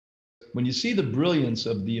when you see the brilliance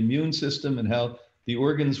of the immune system and how the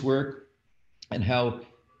organs work and how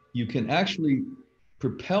you can actually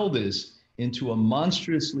propel this into a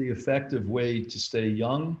monstrously effective way to stay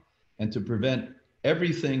young and to prevent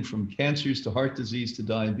everything from cancers to heart disease to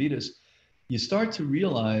diabetes, you start to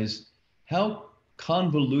realize how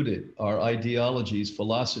convoluted our ideologies,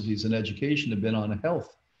 philosophies, and education have been on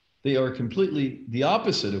health. They are completely the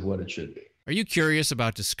opposite of what it should be. Are you curious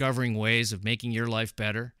about discovering ways of making your life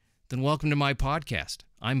better? Then welcome to my podcast.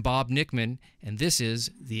 I'm Bob Nickman, and this is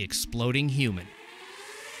The Exploding Human.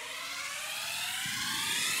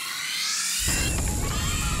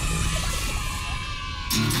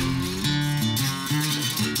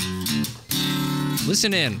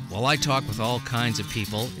 Listen in while I talk with all kinds of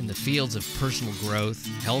people in the fields of personal growth,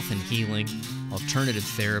 health and healing, alternative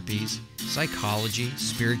therapies, psychology,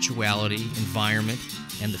 spirituality, environment,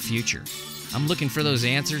 and the future. I'm looking for those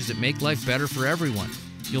answers that make life better for everyone.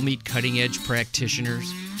 You'll meet cutting-edge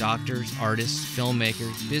practitioners, doctors, artists,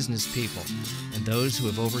 filmmakers, business people, and those who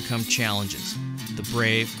have overcome challenges. The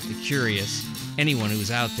brave, the curious, anyone who is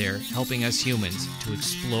out there helping us humans to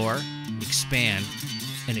explore, expand,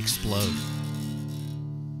 and explode.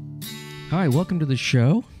 Hi, welcome to the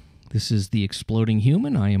show. This is The Exploding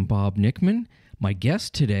Human. I am Bob Nickman. My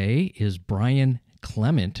guest today is Brian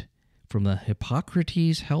Clement from the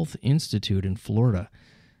Hippocrates Health Institute in Florida.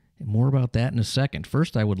 More about that in a second.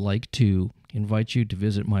 First, I would like to invite you to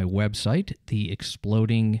visit my website,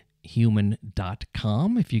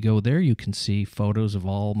 theexplodinghuman.com. If you go there, you can see photos of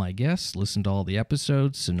all my guests, listen to all the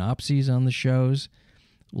episodes, synopses on the shows,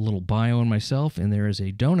 a little bio on myself, and there is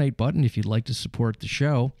a donate button if you'd like to support the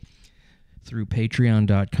show through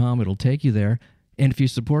patreon.com. It'll take you there. And if you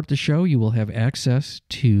support the show, you will have access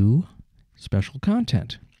to special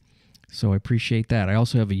content. So I appreciate that. I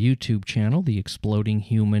also have a YouTube channel, The Exploding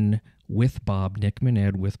Human with Bob Nickman,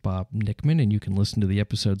 Ed with Bob Nickman, and you can listen to the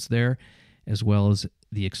episodes there, as well as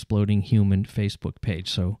the Exploding Human Facebook page.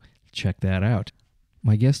 So check that out.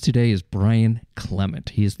 My guest today is Brian Clement.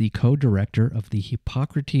 He is the co-director of the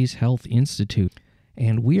Hippocrates Health Institute,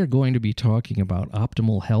 and we are going to be talking about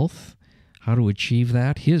optimal health, how to achieve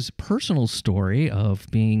that, his personal story of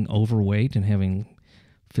being overweight and having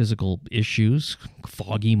physical issues,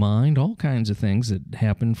 foggy mind, all kinds of things that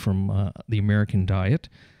happen from the American diet,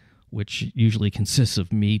 which usually consists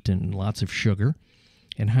of meat and lots of sugar,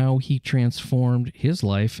 and how he transformed his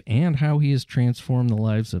life and how he has transformed the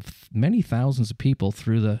lives of many thousands of people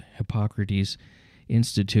through the Hippocrates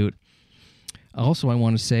Institute. Also, I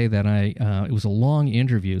want to say that it was a long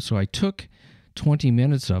interview, so I took 20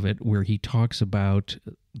 minutes of it where he talks about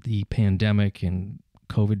the pandemic and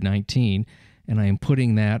COVID-19, and I am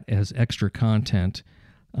putting that as extra content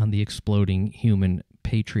on the Exploding Human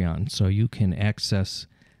Patreon, so you can access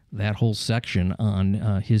that whole section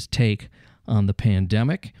on his take on the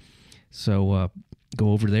pandemic. So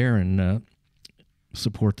go over there and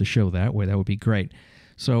support the show that way. That would be great.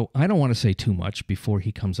 So I don't want to say too much before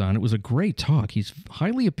he comes on. It was a great talk. He's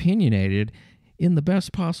highly opinionated in the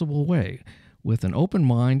best possible way, with an open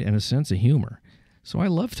mind and a sense of humor. So I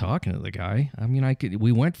love talking to the guy. I mean,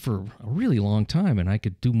 we went for a really long time, and I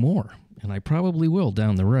could do more, and I probably will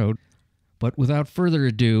down the road. But without further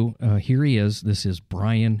ado, here he is. This is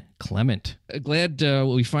Brian Clement. Glad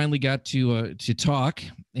we finally got to talk,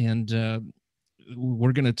 and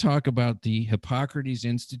we're going to talk about the Hippocrates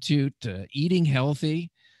Institute, eating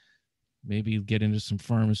healthy, maybe get into some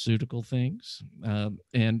pharmaceutical things.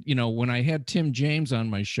 And, you know, when I had Tim James on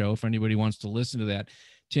my show, if anybody wants to listen to that,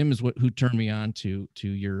 Tim is who turned me on to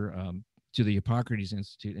the Hippocrates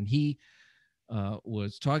Institute. And he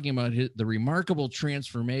was talking about the remarkable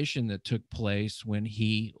transformation that took place when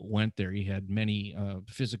he went there. He had many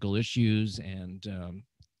physical issues and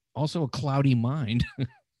also a cloudy mind.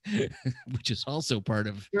 Which is also part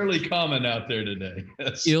of fairly common out there today.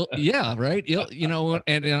 Yes. Yeah, right. You know,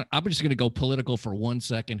 and I'm just going to go political for 1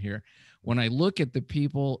 second here. When I look at the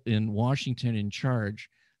people in Washington in charge,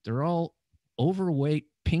 they're all overweight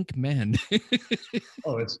pink men.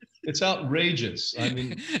 Oh, it's outrageous. I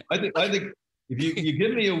mean, I think if you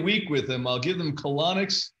give me a week with them, I'll give them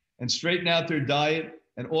colonics and straighten out their diet,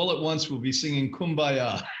 and all at once we'll be singing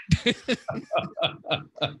Kumbaya.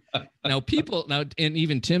 Now, and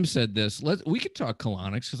even Tim said this. We could talk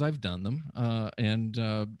colonics because I've done them, and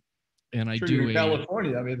I sure, do. You're in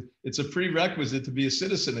California. I mean, it's a prerequisite to be a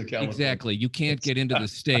citizen of California. Exactly. You can't get into the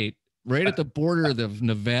state. Right at the border of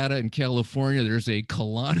Nevada and California, there's a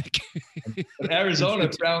colonic. And Arizona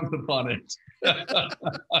frowns upon it.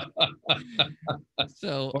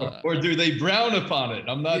 So, or do they brown upon it?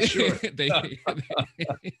 I'm not sure.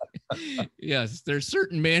 Yes, there's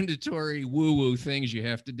certain mandatory woo-woo things you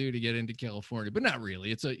have to do to get into California, but not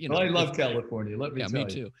really. It's a, Well, I love California. Let me yeah, tell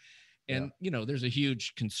me you. too. Yeah. And, there's a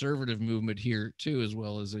huge conservative movement here too, as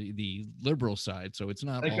well as the liberal side. So it's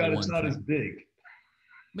not Thank all God one it's not thing. as big.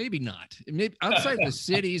 Maybe not. Maybe outside the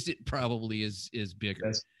cities, it probably is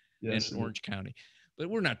bigger Yes, in Orange County. But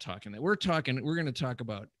we're not talking that. We're going to talk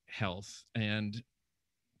about health. And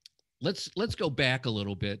let's go back a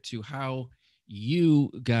little bit to how you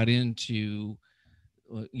got into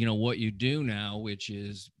what you do now, which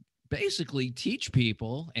is basically teach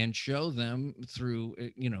people and show them through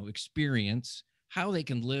experience how they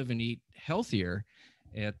can live and eat healthier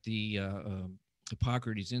at the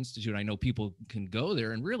Hippocrates Institute. I know people can go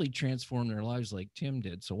there and really transform their lives like Tim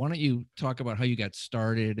did. So why don't you talk about how you got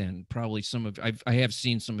started, and probably I have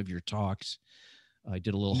seen some of your talks. I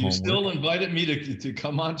did a little You homework. still invited me to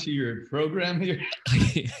come onto your program here?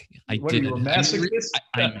 I What did. Are you a masochist?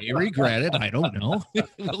 I may regret it. I don't know.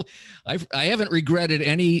 I haven't regretted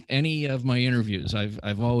any of my interviews.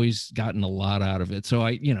 I've always gotten a lot out of it. So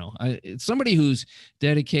it's somebody who's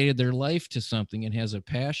dedicated their life to something and has a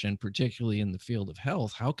passion, particularly in the field of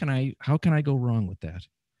health. How can I go wrong with that?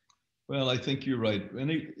 Well, I think you're right.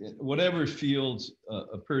 Whatever field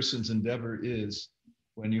a person's endeavor is,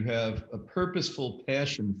 when you have a purposeful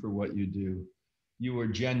passion for what you do, you are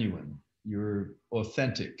genuine, you're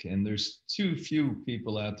authentic. And there's too few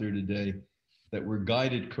people out there today that were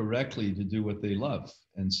guided correctly to do what they love.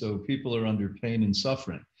 And so people are under pain and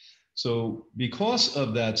suffering. So because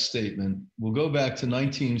of that statement, we'll go back to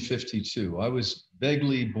 1952. I was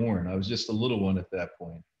vaguely born. I was just a little one at that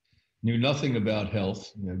point. Knew nothing about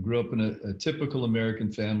health. Grew up in a typical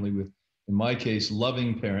American family with, in my case,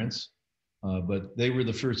 loving parents. But they were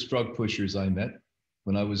the first drug pushers I met.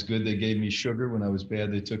 When I was good, they gave me sugar. When I was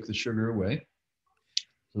bad, they took the sugar away.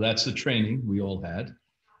 So that's the training we all had.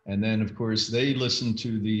 And then, of course, they listened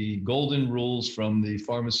to the golden rules from the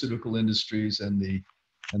pharmaceutical industries and the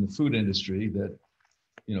food industry that,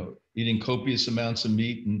 eating copious amounts of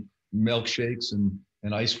meat and milkshakes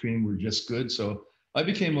and ice cream were just good. So I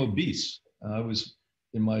became obese. I was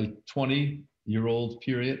in my 20-year-old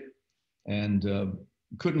period and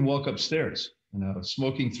couldn't walk upstairs.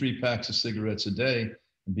 Smoking 3 packs of cigarettes a day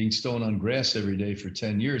and being stoned on grass every day for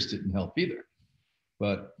 10 years didn't help either.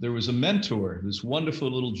 But there was a mentor, this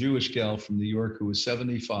wonderful little Jewish gal from New York who was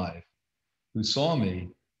 75, who saw me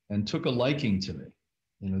and took a liking to me.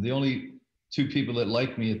 The only 2 people that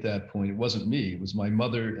liked me at that point, it wasn't me, it was my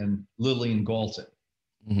mother and Lillian Galton.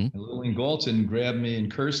 Mm-hmm. And Lillian Galton grabbed me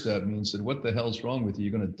and cursed at me and said, "What the hell's wrong with you?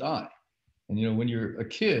 You're going to die." And when you're a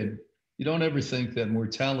kid, you don't ever think that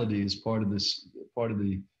mortality is part of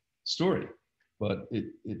the story, but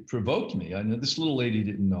it provoked me. I know this little lady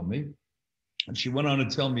didn't know me, and she went on to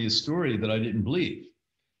tell me a story that I didn't believe,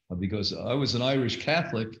 because I was an Irish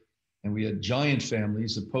Catholic, and we had giant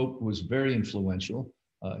families. The Pope was very influential,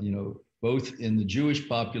 both in the Jewish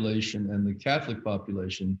population and the Catholic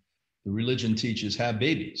population. The religion teaches have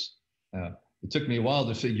babies. It took me a while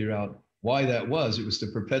to figure out why that was. It was to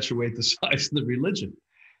perpetuate the size of the religion.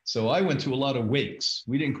 So I went to a lot of wakes.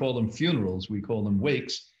 We didn't call them funerals, we called them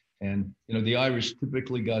wakes. And, the Irish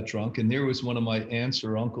typically got drunk, and there was one of my aunts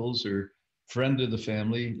or uncles or friend of the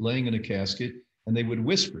family laying in a casket, and they would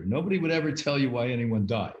whisper. Nobody would ever tell you why anyone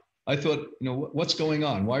died. I thought, what's going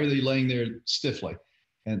on? Why are they laying there stiff like?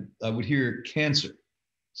 And I would hear cancer.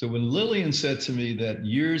 So when Lillian said to me that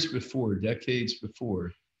years before, decades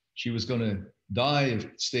before, she was going to die of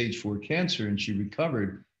stage 4 cancer, and she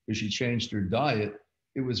recovered because she changed her diet,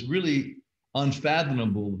 it was really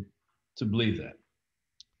unfathomable to believe that.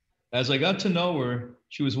 As I got to know her,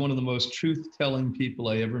 she was one of the most truth-telling people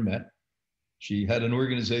I ever met. She had an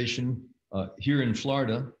organization here in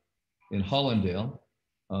Florida, in Hollandale,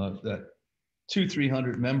 that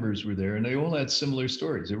 200-300 members were there, and they all had similar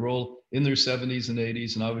stories. They were all in their 70s and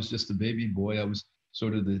 80s, and I was just a baby boy. I was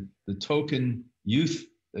sort of the token youth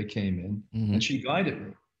that came in, mm-hmm. and she guided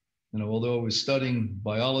me. Although I was studying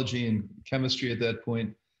biology and chemistry at that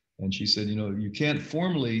point, and she said, you can't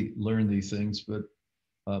formally learn these things, but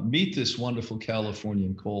meet this wonderful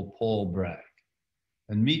Californian called Paul Bragg,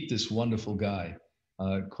 and meet this wonderful guy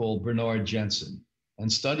called Bernard Jensen, and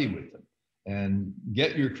study with them, and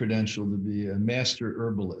get your credential to be a master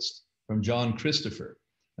herbalist from John Christopher.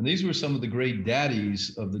 And these were some of the great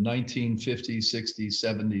daddies of the 1950s, 60s,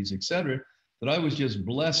 70s, et cetera, that I was just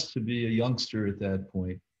blessed to be a youngster at that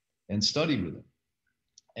point and study with him.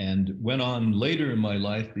 And went on later in my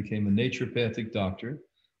life, became a naturopathic doctor,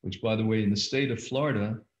 which, by the way, in the state of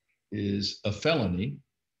Florida is a felony.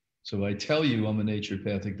 So I tell you I'm a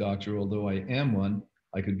naturopathic doctor, although I am one,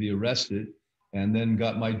 I could be arrested. and then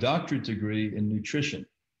got my doctorate degree in nutrition.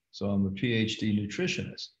 So I'm a PhD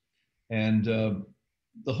nutritionist. And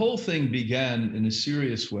the whole thing began in a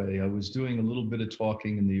serious way. I was doing a little bit of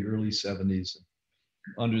talking in the early 70s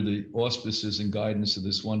under the auspices and guidance of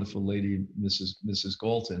this wonderful lady, Mrs.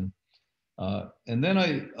 Galton. And then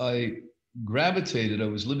I gravitated. I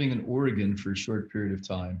was living in Oregon for a short period of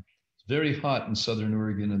time. It's very hot in Southern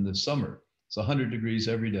Oregon in the summer. It's 100 degrees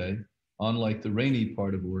every day. Unlike the rainy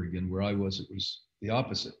part of Oregon where I was, it was the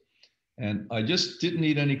opposite. And I just didn't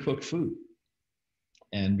eat any cooked food.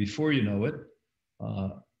 And before you know it,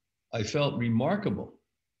 I felt remarkable.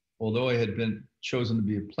 Although I had been chosen to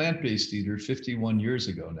be a plant-based eater 51 years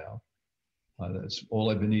ago now. That's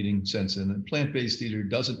all I've been eating since. And a plant-based eater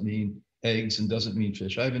doesn't mean eggs and doesn't mean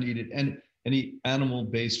fish. I haven't eaten any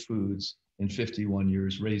animal-based foods in 51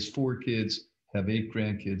 years, raised 4 kids, have 8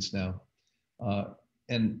 grandkids now.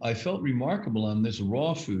 And I felt remarkable on this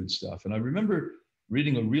raw food stuff. And I remember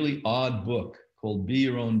reading a really odd book called Be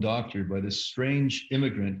Your Own Doctor by this strange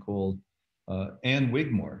immigrant called Ann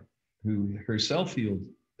Wigmore, who herself healed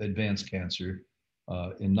advanced cancer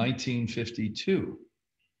in 1952.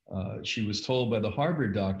 She was told by the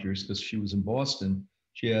Harvard doctors, because she was in Boston,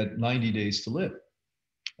 she had 90 days to live,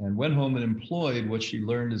 and went home and employed what she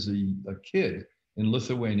learned as a kid in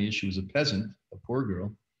Lithuania. She was a peasant, a poor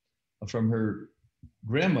girl, from her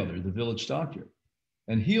grandmother, the village doctor,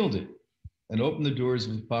 and healed it and opened the doors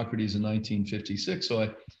of Hippocrates in 1956.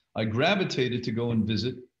 So I gravitated to go and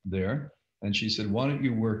visit there. And she said, why don't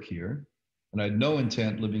you work here? And I had no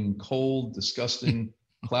intent living in cold, disgusting,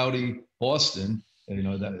 cloudy Boston. You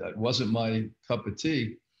know, that wasn't my cup of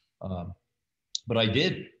tea. But I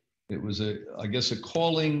did. It was I guess a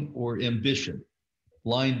calling or ambition,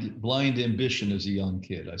 blind ambition as a young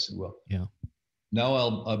kid. I said, well, yeah, now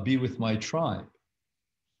I'll be with my tribe.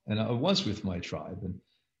 And I was with my tribe.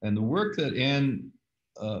 And the work that Anne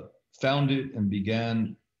founded and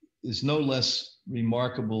began is no less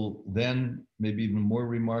remarkable then, maybe even more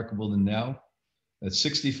remarkable than now. At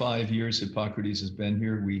 65 years Hippocrates has been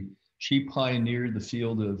here. She pioneered the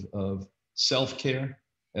field of self-care,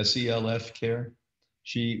 SELF care.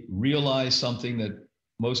 She realized something that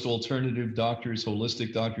most alternative doctors,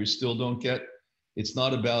 holistic doctors still don't get. It's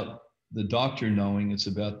not about the doctor knowing, it's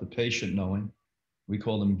about the patient knowing. We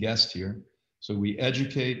call them guests here. So we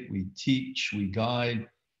educate, we teach, we guide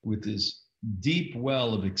with this deep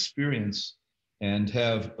well of experience, and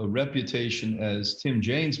have a reputation, as Tim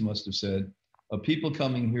James must have said, of people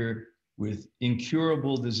coming here with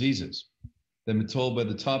incurable diseases. They've been told by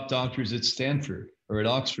the top doctors at Stanford or at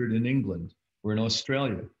Oxford in England or in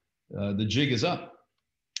Australia, the jig is up,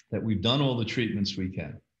 that we've done all the treatments we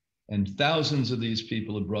can. And thousands of these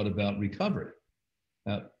people have brought about recovery.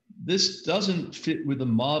 Now, this doesn't fit with the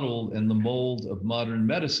model and the mold of modern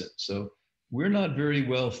medicine. So we're not very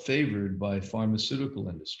well favored by pharmaceutical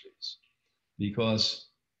industries because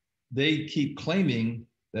they keep claiming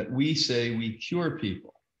that we say we cure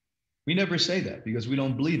people. We never say that because we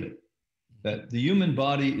don't believe it. That the human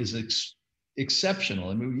body is exceptional.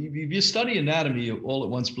 I mean, if you study anatomy, you all at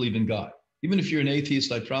once believe in God. Even if you're an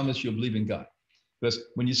atheist, I promise you'll believe in God. Because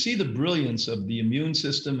when you see the brilliance of the immune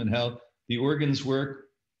system and how the organs work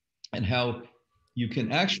and how you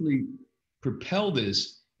can actually propel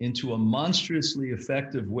this into a monstrously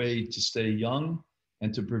effective way to stay young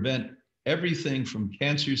and to prevent everything from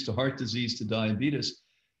cancers to heart disease to diabetes,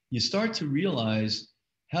 you start to realize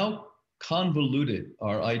how convoluted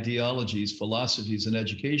our ideologies, philosophies, and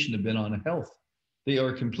education have been on health. They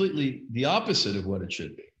are completely the opposite of what it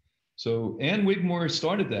should be. So Ann Wigmore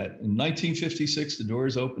started that. In 1956, the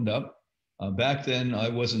doors opened up. Back then, I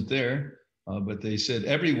wasn't there, but they said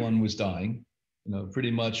everyone was dying. You know,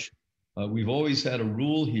 pretty much, we've always had a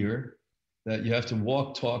rule here that you have to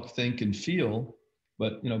walk, talk, think, and feel.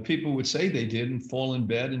 But, you know, people would say they did and fall in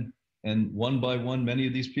bed, and one by one, many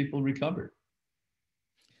of these people recovered.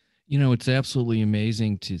 You know, it's absolutely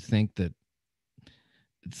amazing to think that,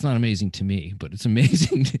 it's not amazing to me, but it's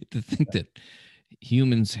amazing to think that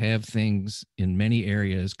humans have things in many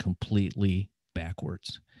areas completely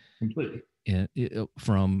backwards. Completely. And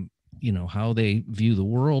from, you know, how they view the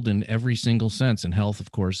world in every single sense. And health,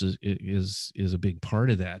 of course, is a big part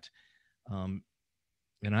of that. And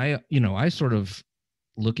I sort of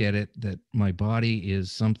look at it that my body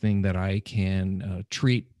is something that I can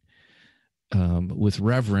treat with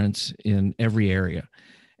reverence in every area.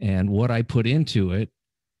 And what I put into it,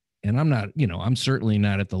 and I'm not, you know, I'm certainly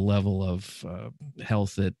not at the level of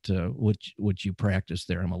health that what you practice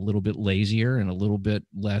there. I'm a little bit lazier and a little bit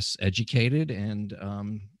less educated, and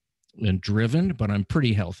and driven, but I'm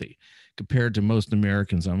pretty healthy compared to most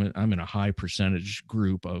Americans. I'm in a high percentage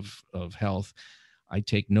group of health. I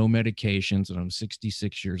take no medications, and I'm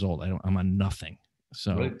 66 years old. I'm on nothing.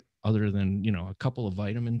 So Right. other than, a couple of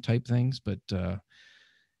vitamin type things, but,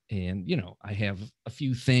 and, I have a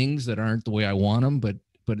few things that aren't the way I want them, but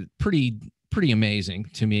it's pretty amazing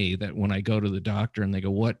to me that when I go to the doctor and they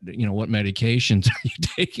go, what medications are you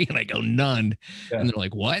taking? And I go, none. Yeah. And they're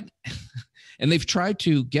like, what? And they've tried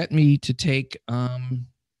to get me to take,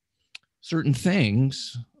 certain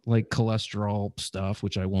things like cholesterol stuff,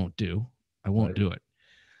 which I won't do. I won't do it.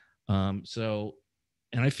 So,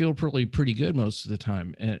 and I feel pretty good most of the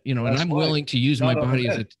time. And, and I'm willing to use my body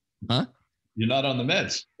as You're not on the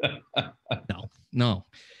meds. No.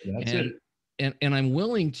 That's it. And I'm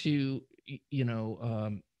willing to,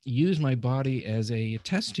 use my body as a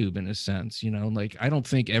test tube in a sense, like I don't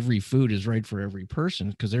think every food is right for every person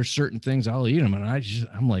because there's certain things I'll eat them and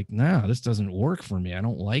I'm like, nah, this doesn't work for me. I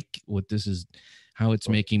don't like what this is, how it's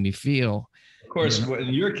making me feel. Of course,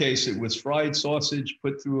 in your case, it was fried sausage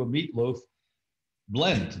put through a meatloaf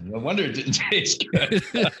blend. No wonder it didn't taste good.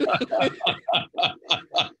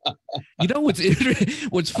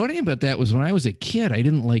 What's funny about that was when I was a kid, I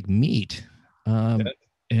didn't like meat.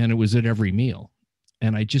 And it was at every meal.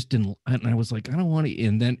 And I just didn't, and I was like, I don't want to.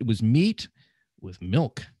 And then it was meat with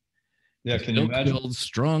milk. Yeah, can you imagine? Builds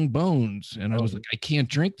strong bones. And I was like, I can't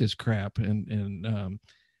drink this crap. And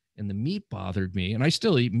the meat bothered me. And I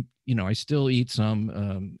still eat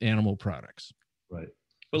some animal products. Right.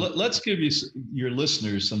 But let's give your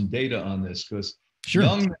listeners some data on this, because sure.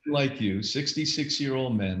 Young men like you,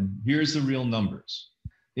 66-year-old men, here's the real numbers.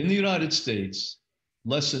 In the United States,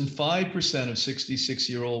 less than 5% of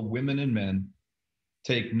 66-year-old women and men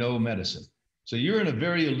take no medicine. So you're in a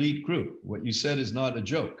very elite group. What you said is not a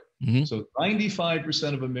joke. Mm-hmm. So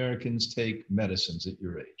 95% of Americans take medicines at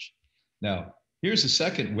your age. Now, here's the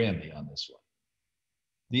second whammy on this one.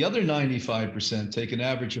 The other 95% take an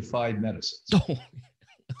average of 5 medicines. Oh.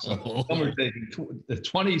 So some are taking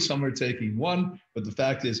 20, some are taking 1, but the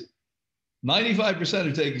fact is 95%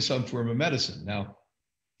 are taking some form of medicine. Now,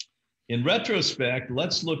 in retrospect,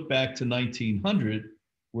 let's look back to 1900,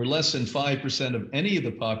 where less than 5% of any of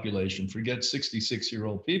the population, forget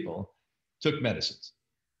 66-year-old people, took medicines.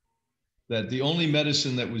 That the only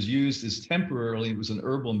medicine that was used is temporarily, it was an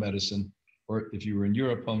herbal medicine, or if you were in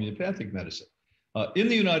Europe, homeopathic medicine. In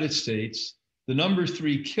the United States, the number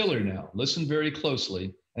 3 killer now, listen very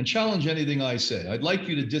closely and challenge anything I say. I'd like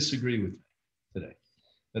you to disagree with me today.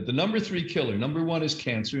 That the number 3 killer, number 1 is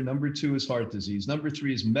cancer, number 2 is heart disease, number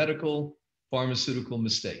 3 is medical pharmaceutical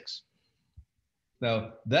mistakes.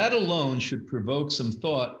 Now, that alone should provoke some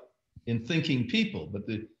thought in thinking people, but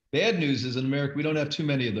the bad news is in America, we don't have too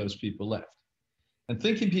many of those people left. And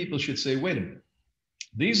thinking people should say, wait a minute,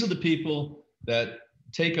 these are the people that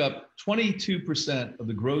take up 22% of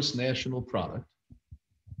the gross national product,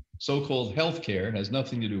 so-called healthcare, has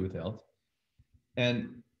nothing to do with health.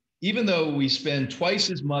 And even though we spend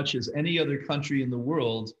twice as much as any other country in the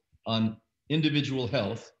world on individual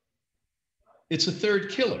health, it's a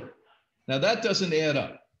third killer. Now that doesn't add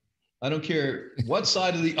up. I don't care what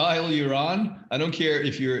side of the aisle you're on. I don't care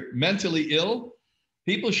if you're mentally ill.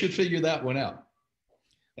 People should figure that one out.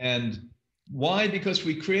 And why? Because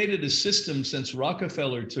we created a system since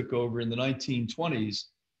Rockefeller took over in the 1920s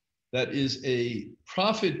that is a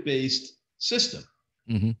profit-based system.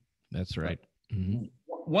 Mm-hmm. That's right. Mm-hmm.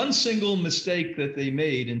 One single mistake that they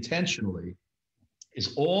made intentionally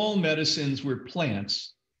is all medicines were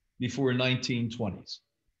plants before 1920s.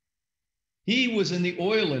 He was in the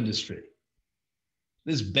oil industry.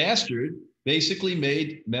 This bastard basically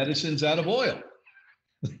made medicines out of oil.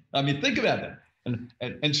 I mean, think about that.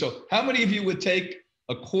 And so how many of you would take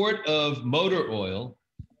a quart of motor oil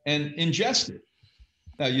and ingest it?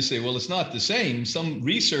 Now you say, well, it's not the same. Some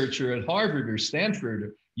researcher at Harvard or Stanford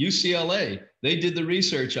or UCLA, they did the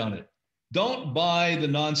research on it. Don't buy the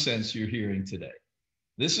nonsense you're hearing today.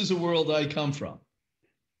 This is a world I come from.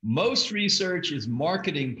 Most research is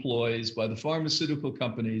marketing ploys by the pharmaceutical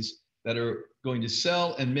companies that are going to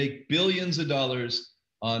sell and make billions of dollars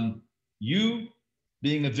on you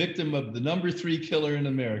being a victim of the number 3 killer in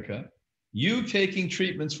America, you taking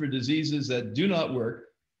treatments for diseases that do not work.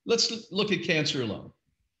 Let's look at cancer alone.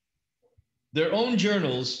 Their own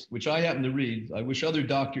journals, which I happen to read, I wish other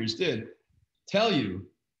doctors did, tell you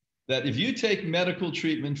that if you take medical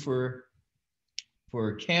treatment for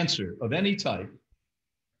cancer of any type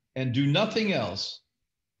and do nothing else,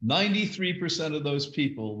 93% of those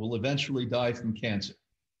people will eventually die from cancer.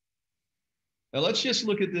 Now let's just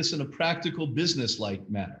look at this in a practical business-like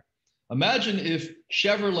manner. Imagine if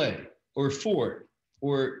Chevrolet or Ford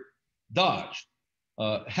or Dodge,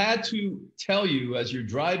 had to tell you as you're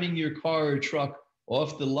driving your car or truck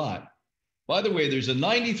off the lot, by the way, there's a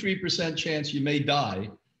 93% chance you may die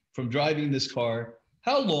from driving this car.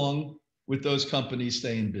 How long would those companies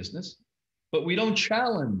stay in business? But we don't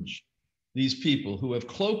challenge these people who have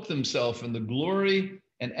cloaked themselves in the glory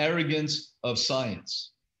and arrogance of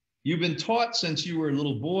science. You've been taught since you were a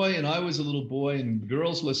little boy, and I was a little boy, and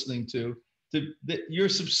girls listening that you're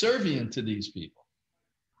subservient to these people.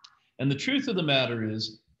 And the truth of the matter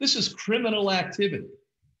is, this is criminal activity.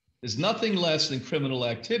 There's nothing less than criminal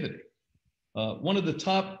activity. One of the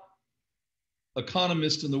top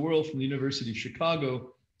economists in the world from the University of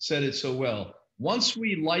Chicago said it so well. Once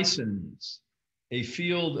we license a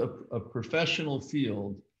field, a professional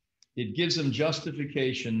field, it gives them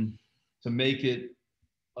justification to make it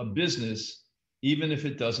a business, even if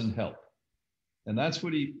it doesn't help. And that's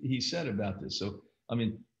what he said about this. So, I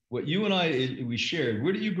mean, what you and we shared,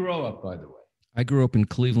 where did you grow up, by the way? I grew up in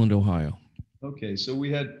Cleveland, Ohio. Okay, so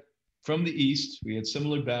we had, from the East, we had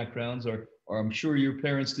similar backgrounds, or I'm sure your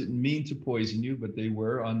parents didn't mean to poison you, but they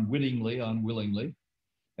were unwillingly.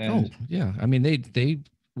 And yeah. I mean, they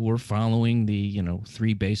were following the,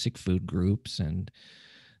 3 basic food groups, and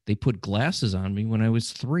they put glasses on me when I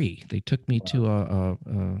was 3. They took me to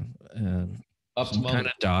some kind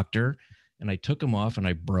of doctor, and I took them off and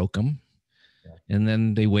I broke them. Yeah. And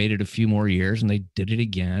then they waited a few more years and they did it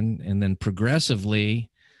again. And then progressively,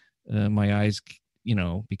 my eyes,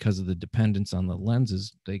 because of the dependence on the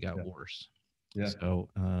lenses, they got worse. Yeah. So,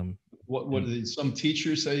 what did some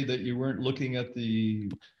teachers say, that you weren't looking at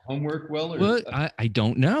the homework well? Or? Well, I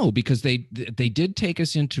don't know, because they did take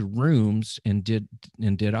us into rooms and did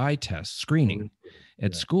eye test screening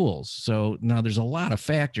at schools. So now there's a lot of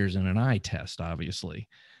factors in an eye test, obviously,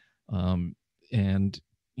 and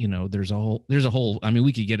there's a whole. I mean,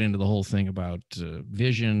 we could get into the whole thing about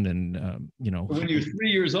vision and When you're 3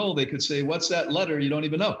 years old, they could say, "What's that letter?" You don't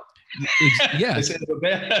even know. Yeah, they say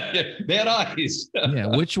bad eyes. Yeah,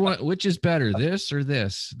 which is better, this or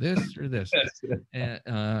this or this?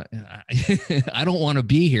 I don't want to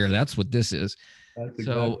be here. That's what this is.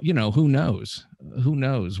 So who knows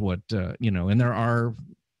what and there are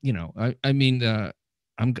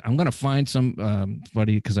I'm going to find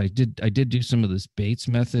somebody, because I did do some of this Bates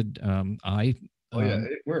method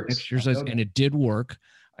it works exercise, and it did work.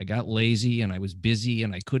 I got lazy and I was busy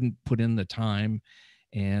and I couldn't put in the time.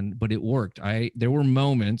 But it worked. There were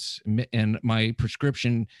moments, and my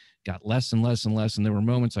prescription got less and less and less. And there were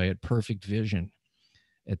moments I had perfect vision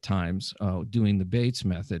at times doing the Bates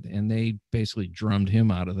method, and they basically drummed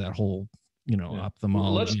him out of that whole,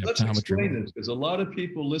 ophthalmology. Let's explain this, because a lot of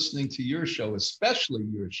people listening to your show, especially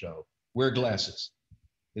your show, wear glasses.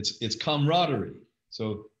 It's camaraderie.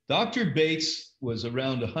 So Dr. Bates was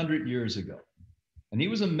around 100 years ago, and he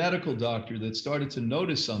was a medical doctor that started to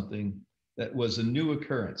notice something that was a new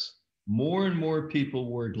occurrence. More and more people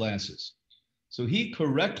wore glasses. So he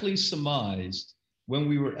correctly surmised, when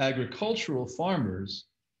we were agricultural farmers,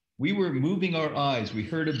 we were moving our eyes. We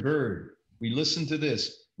heard a bird. We listened to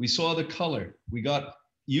this. We saw the color. We got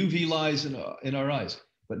UV lights in our eyes.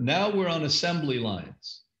 But now we're on assembly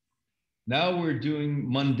lines. Now we're doing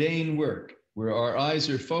mundane work where our eyes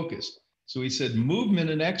are focused. So he said, movement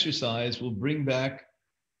and exercise will bring back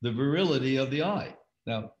the virility of the eye.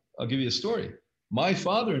 Now, I'll give you a story. My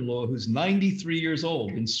father-in-law, who's 93 years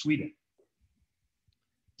old in Sweden,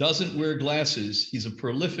 doesn't wear glasses. He's a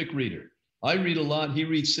prolific reader. I read a lot. He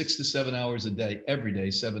reads 6 to 7 hours a day, every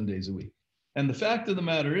day, 7 days a week. And the fact of the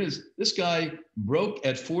matter is, this guy broke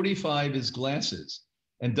at 45 his glasses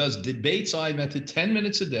and does Bates eye method 10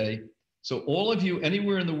 minutes a day. So all of you,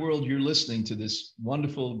 anywhere in the world, you're listening to this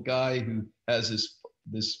wonderful guy who has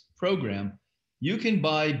this program, you can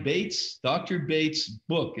buy Dr. Bates'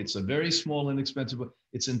 book. It's a very small, inexpensive book.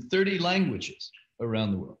 It's in 30 languages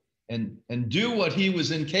around the world, and do what he was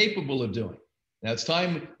incapable of doing. Now it's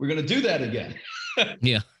time. We're going to do that again.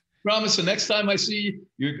 Yeah. Promise the next time I see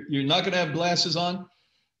you, you're not going to have glasses on.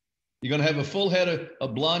 You're going to have a full head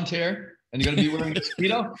of blonde hair, and you're going to be wearing a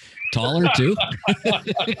Speedo. Taller too.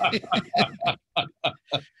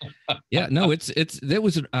 Yeah, no,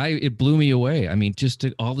 it blew me away. I mean,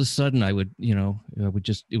 all of a sudden it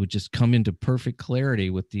would just come into perfect clarity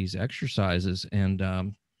with these exercises. And,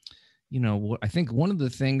 I think one of the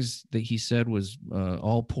things that he said was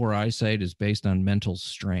all poor eyesight is based on mental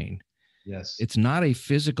strain. Yes. It's not a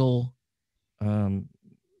physical,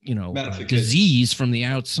 disease from the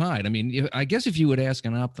outside. I mean, I guess if you would ask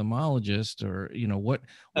an ophthalmologist or,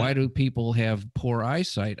 why do people have poor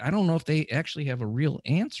eyesight? I don't know if they actually have a real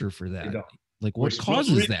answer for that. Like, what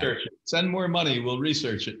causes that? Send more money. We'll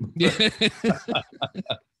research it.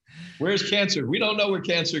 Where's cancer? We don't know where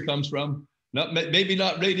cancer comes from. Maybe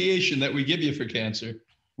not radiation that we give you for cancer.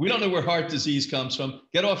 We don't know where heart disease comes from.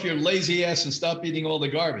 Get off your lazy ass and stop eating all the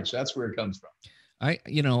garbage. That's where it comes from.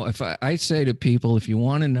 If I say to people, if you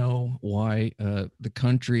want to know why the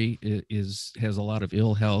country has a lot of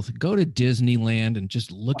ill health, go to Disneyland and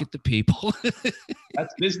just look at the people.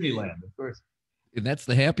 That's Disneyland, of course. That's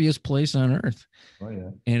the happiest place on earth. Oh yeah.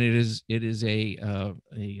 And it is a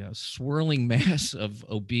swirling mass of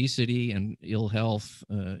obesity and ill health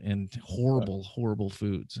and horrible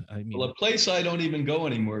foods. I mean, well, a place I don't even go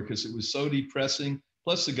anymore because it was so depressing.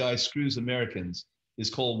 Plus, the guy screws Americans is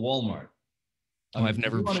called Walmart. I've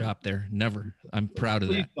never shopped there. Never. I'm proud of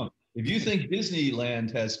that. If you think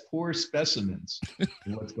Disneyland has poor specimens of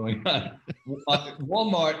what's going on,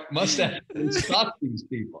 Walmart must actually stock these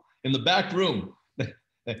people in the back room.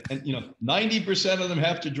 And 90% of them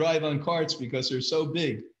have to drive on carts because they're so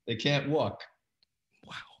big they can't walk.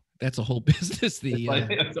 Wow, that's a whole business. The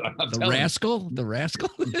rascal.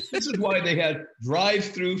 This is why they had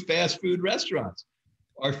drive-through fast food restaurants.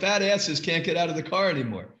 Our fat asses can't get out of the car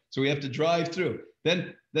anymore, so we have to drive through.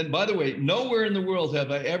 Then, by the way, nowhere in the world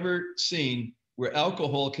have I ever seen where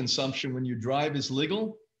alcohol consumption when you drive is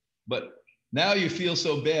legal. But now you feel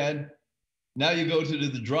so bad. Now you go to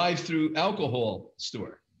the drive-through alcohol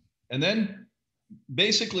store. And then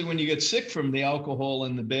basically when you get sick from the alcohol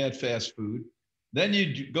and the bad fast food, then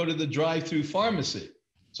you go to the drive-through pharmacy.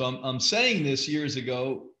 So I'm saying this years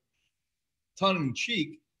ago, tongue in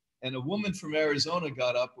cheek, and a woman from Arizona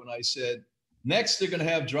got up when I said, next they're going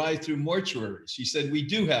to have drive-through mortuaries. She said, we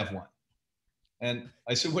do have one. And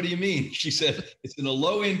I said, what do you mean? She said, it's in a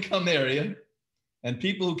low-income area, and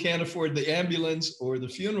people who can't afford the ambulance or the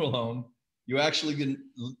funeral home, you actually can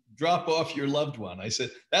drop off your loved one. I said,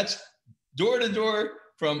 that's door to door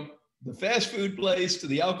from the fast food place to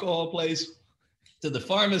the alcohol place to the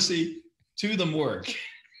pharmacy to the morgue.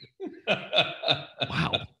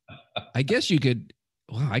 Wow. I guess you could.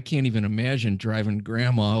 Wow, I can't even imagine driving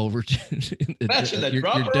grandma over to imagine that.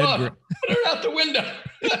 Drop her off. Put her out the window.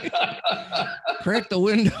 Crack the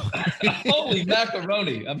window. Holy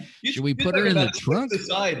macaroni. Should we put her in the trunk?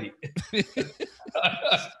 Society.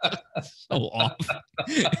 So off.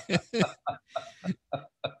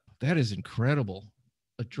 That is incredible.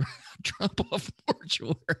 A drop-off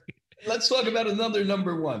mortuary. Let's talk about another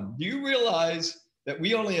number one. Do you realize that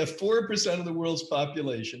we only have 4% of the world's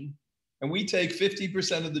population, and we take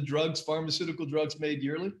 50% of the drugs, pharmaceutical drugs made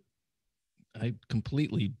yearly? I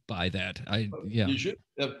completely buy that. You should.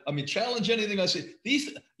 I mean, challenge anything I say.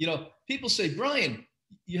 These, people say, Brian,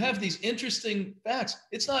 you have these interesting facts.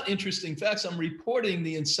 It's not interesting facts. I'm reporting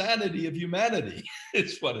the insanity of humanity.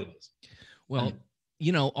 It's what it is. Well,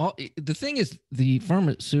 the thing is, the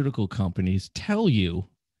pharmaceutical companies tell you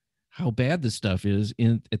how bad this stuff is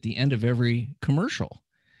at the end of every commercial.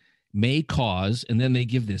 May cause, and then they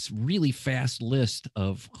give this really fast list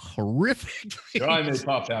of horrific things. Your eye may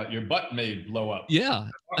pop out, your butt may blow up. Yeah.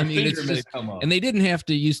 I mean, it's just, and they didn't have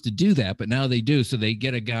to used to do that, but now they do. So they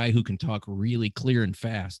get a guy who can talk really clear and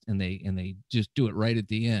fast, and they just do it right at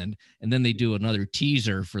the end. And then they do another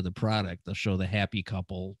teaser for the product. They'll show the happy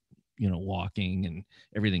couple, walking, and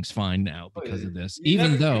everything's fine now because of this.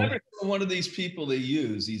 Even though one of these people they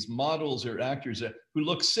use, these models or actors who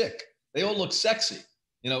look sick, they all look sexy.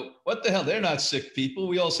 What the hell? They're not sick people.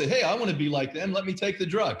 We all say, hey, I want to be like them. Let me take the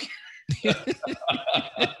drug. The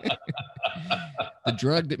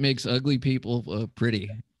drug that makes ugly people pretty.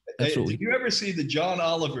 That's Did you ever see the John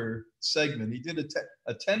Oliver segment? He did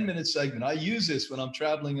a 10-minute segment. I use this when I'm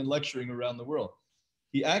traveling and lecturing around the world.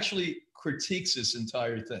 He actually critiques this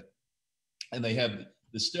entire thing. And they have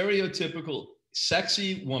the stereotypical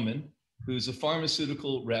sexy woman who's a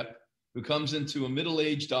pharmaceutical rep, who comes into a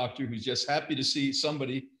middle-aged doctor who's just happy to see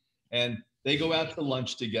somebody, and they go out to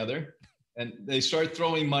lunch together and they start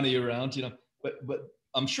throwing money around, but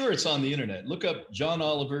I'm sure it's on the internet. Look up John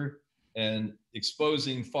Oliver and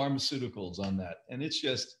exposing pharmaceuticals on that. And it's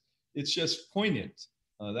just poignant.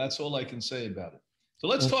 That's all I can say about it. So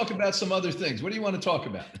let's talk about some other things. What do you want to talk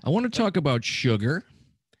about? I want to talk about sugar.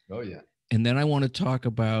 Oh yeah. And then I want to talk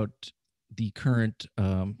about the current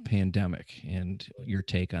pandemic and your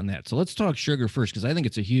take on that. So let's talk sugar first, because I think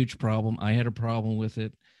it's a huge problem. I had a problem with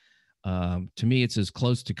it. To me, it's as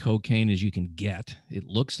close to cocaine as you can get. It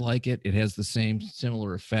looks like it. It has the same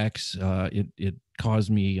similar effects. It caused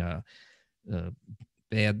me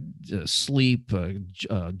bad sleep,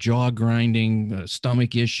 jaw grinding,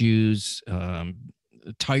 stomach issues,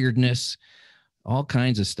 tiredness, all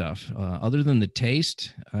kinds of stuff. Other than the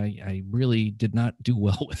taste, I really did not do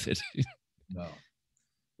well with it. No.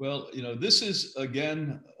 Well, this is,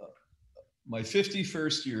 again, my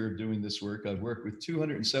 51st year of doing this work. I've worked with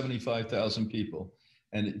 275,000 people.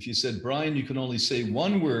 And if you said, Brian, you can only say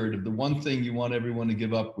one word of the one thing you want everyone to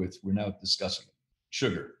give up with, we're now discussing it: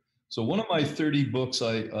 sugar. So one of my 30 books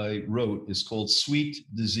I wrote is called Sweet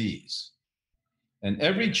Disease. And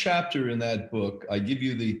every chapter in that book, I give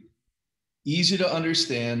you the easy to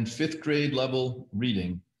understand 5th grade level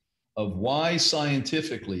reading of why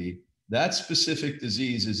scientifically that specific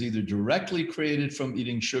disease is either directly created from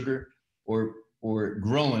eating sugar or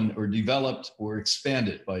grown or developed or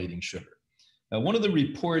expanded by eating sugar. Now, one of the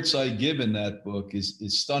reports I give in that book is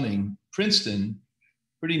stunning. Princeton,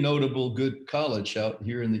 pretty notable, good college out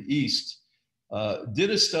here in the East, did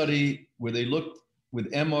a study where they looked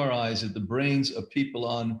with MRIs at the brains of people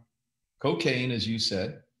on cocaine, as you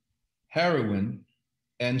said, heroin,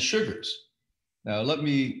 and sugars. Now, let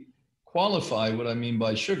me qualify what I mean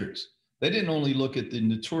by sugars. They didn't only look at the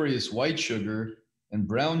notorious white sugar and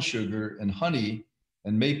brown sugar and honey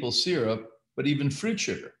and maple syrup, but even fruit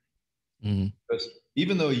sugar. Mm-hmm. Because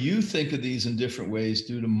even though you think of these in different ways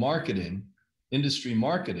due to marketing, industry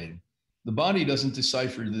marketing, the body doesn't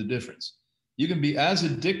decipher the difference. You can be as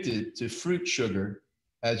addicted to fruit sugar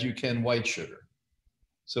as you can white sugar.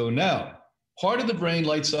 So now, part of the brain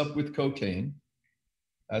lights up with cocaine.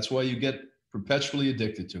 That's why you get perpetually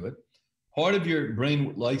addicted to it. Part of your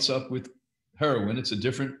brain lights up with heroin. It's a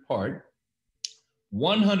different part.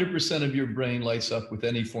 100% of your brain lights up with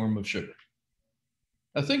any form of sugar.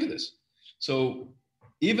 Now think of this. So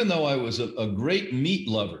even though I was a great meat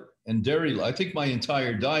lover and dairy, I think my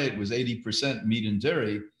entire diet was 80% meat and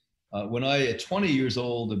dairy. When I, at 20 years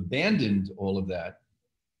old, abandoned all of that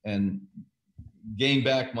and gained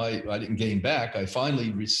back I didn't gain back, I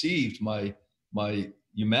finally received my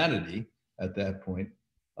humanity at that point.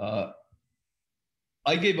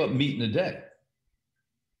 I gave up meat in a day.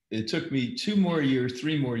 It took me 2 more years,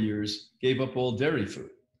 3 more years, gave up all dairy food.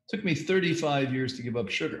 It took me 35 years to give up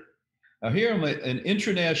sugar. Now here I'm an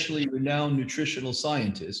internationally renowned nutritional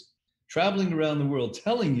scientist traveling around the world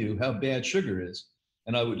telling you how bad sugar is.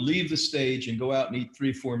 And I would leave the stage and go out and eat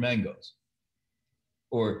 3-4 mangoes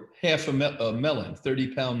or half a melon,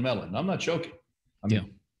 30-pound melon. I'm not joking. I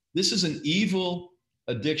mean, This is an evil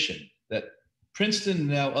addiction that Princeton and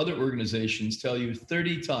now other organizations tell you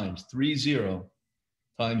 30 times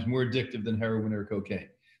more addictive than heroin or cocaine.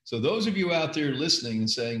 So those of you out there listening and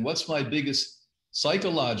saying, what's my biggest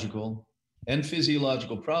psychological and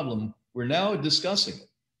physiological problem? We're now discussing it.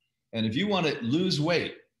 And if you want to lose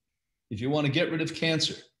weight, if you want to get rid of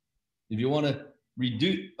cancer, if you want to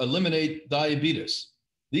eliminate diabetes,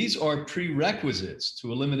 these are prerequisites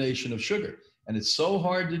to elimination of sugar. And it's so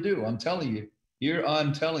hard to do. I'm telling you,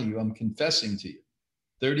 I'm confessing to you,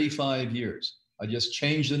 35 years. I just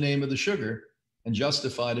changed the name of the sugar and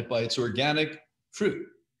justified it by its organic fruit.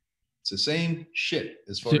 It's the same shit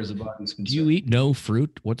as far as the body's concerned. Do you eat no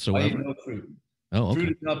fruit whatsoever? I eat no fruit. Oh, okay. Fruit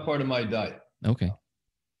is not part of my diet. Okay.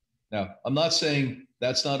 Now, I'm not saying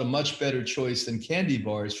that's not a much better choice than candy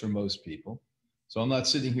bars for most people. So I'm not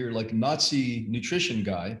sitting here like a Nazi nutrition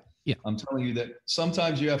guy. Yeah. I'm telling you that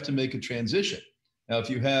sometimes you have to make a transition. Now, if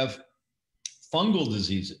you have fungal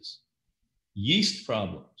diseases, yeast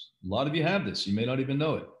problems, a lot of you have this, you may not even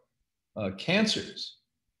know it, cancers,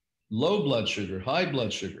 low blood sugar, high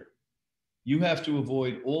blood sugar, you have to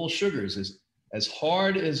avoid all sugars. As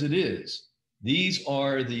hard as it is, these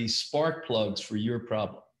are the spark plugs for your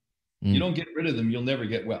problem. You don't get rid of them, you'll never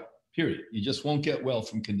get well, period. You just won't get well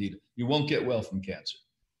from candida. You won't get well from cancer.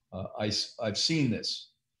 I've seen this.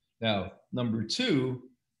 Now, number 2,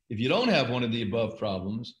 if you don't have one of the above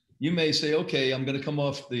problems, you may say, okay, I'm going to come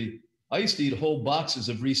off I used to eat whole boxes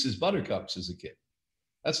of Reese's Buttercups as a kid.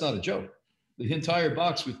 That's not a joke. The entire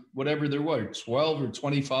box with whatever there were, 12 or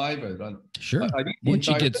 25. Sure.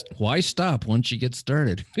 Why stop once you get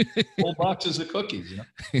started? Whole boxes of cookies,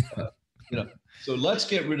 So let's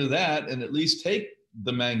get rid of that and at least take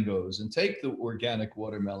the mangoes and take the organic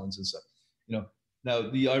watermelons and stuff.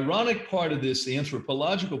 Now the ironic part of this, the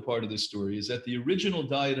anthropological part of this story, is that the original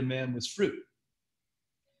diet of man was fruit.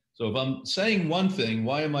 So if I'm saying one thing,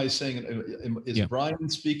 why am I saying it? Is Brian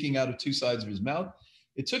speaking out of 2 sides of his mouth?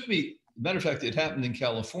 It took me, matter of fact, it happened in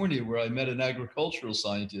California where I met an agricultural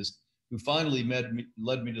scientist who finally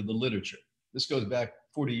led me to the literature. This goes back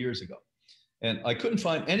 40 years ago. And I couldn't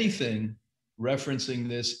find anything referencing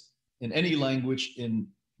this in any language in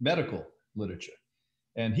medical literature.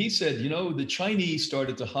 And he said, the Chinese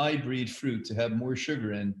started to hybrid fruit to have more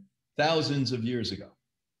sugar in thousands of years ago.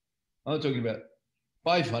 I'm not talking about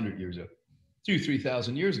 500 years ago,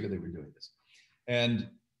 3,000 years ago, they were doing this. And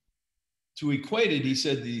to equate it, he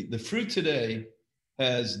said the fruit today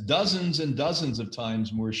has dozens and dozens of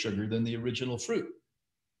times more sugar than the original fruit.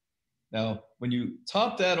 Now, when you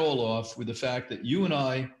top that all off with the fact that you and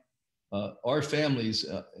I, our families,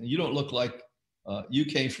 you don't look like you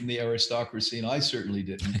came from the aristocracy, and I certainly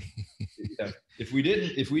didn't. Yeah. If we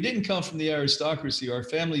didn't come from the aristocracy, our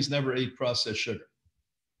families never ate processed sugar.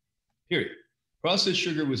 Period. Processed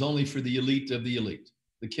sugar was only for the elite of the elite,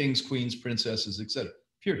 the kings, queens, princesses, etc.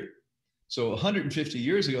 Period. So 150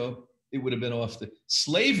 years ago, it would have been off the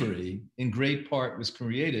slavery in great part was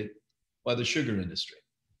created by the sugar industry.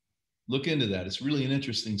 Look into that. It's really an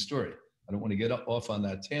interesting story. I don't want to get off on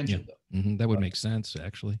that tangent, though. Mm-hmm. That would make sense,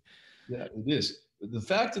 actually. Yeah, it is. But the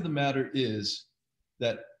fact of the matter is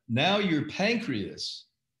that now your pancreas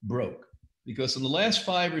broke because in the last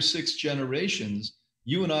 5 or 6 generations,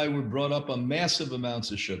 you and I were brought up on massive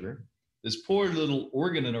amounts of sugar. This poor little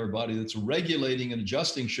organ in our body that's regulating and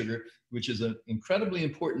adjusting sugar, which is an incredibly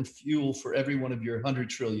important fuel for every one of your 100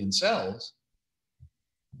 trillion cells,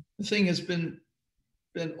 the thing has been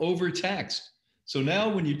overtaxed. So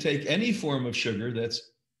now when you take any form of sugar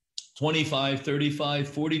that's 25, 35,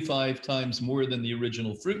 45 times more than the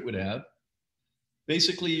original fruit would have,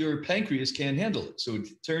 basically your pancreas can't handle it. So it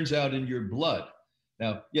turns out in your blood.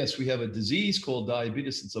 Now, yes, we have a disease called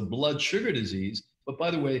diabetes. It's a blood sugar disease. But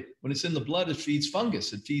by the way, when it's in the blood, it feeds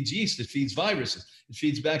fungus, it feeds yeast, it feeds viruses, it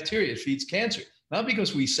feeds bacteria, it feeds cancer. Not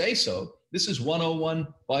because we say so. This is 101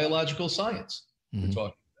 biological science we're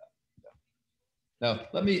talking about. Now,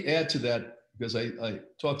 let me add to that because I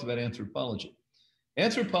talked about anthropology.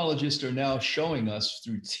 Anthropologists are now showing us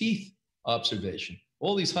through teeth observation.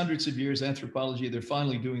 All these hundreds of years anthropology, they're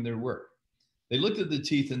finally doing their work. They looked at the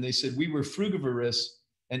teeth and they said, we were frugivorous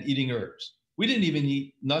and eating herbs. We didn't even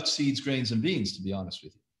eat nuts, seeds, grains, and beans, to be honest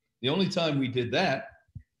with you. The only time we did that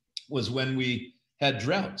was when we had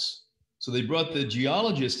droughts. So they brought the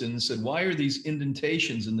geologist in and said, why are these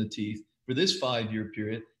indentations in the teeth for this 5-year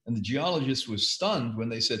period? And the geologist was stunned when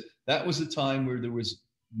they said that was a time where there was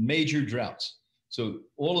major droughts. So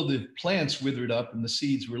all of the plants withered up and the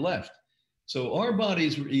seeds were left. So our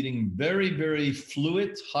bodies were eating very, very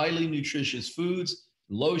fluid, highly nutritious foods,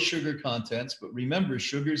 low sugar contents. But remember,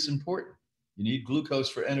 sugar is important. You need glucose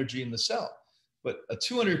for energy in the cell. But a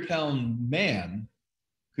 200-pound man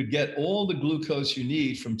could get all the glucose you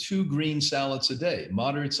need from 2 green salads a day,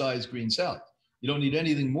 moderate-sized green salad. You don't need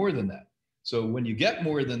anything more than that. So when you get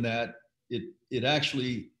more than that, it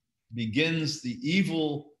actually begins the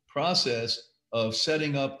evil process of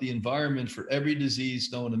setting up the environment for every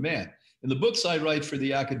disease known to man. In the books I write for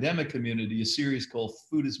the academic community, a series called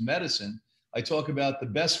Food is Medicine, I talk about the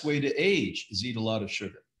best way to age is eat a lot of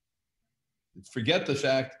sugar. Forget the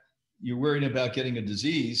fact you're worried about getting a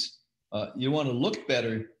disease. You want to look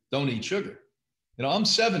better, don't eat sugar. You know, I'm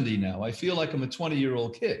 70 now. I feel like I'm a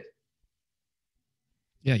 20-year-old kid.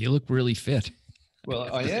 Yeah, you look really fit.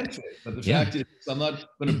 Well, I am fit, but the fact is I'm not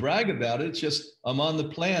going to brag about it. It's just I'm on the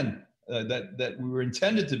plan that we were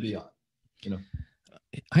intended to be on, you know.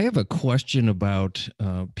 I have a question about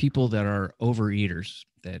people that are overeaters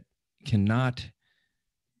that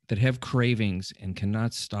have cravings and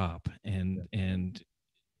cannot stop and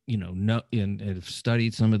you know, and have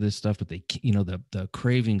studied some of this stuff, but they, you know, the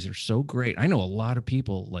cravings are so great. I know a lot of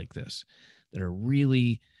people like this that are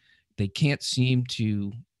really, they can't seem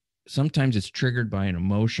to, sometimes it's triggered by an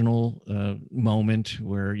emotional moment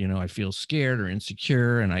where, you know, I feel scared or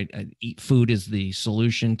insecure and I eat food as the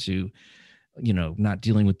solution to, you know, not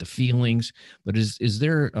dealing with the feelings. But is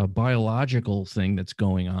there a biological thing that's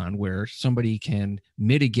going on where somebody can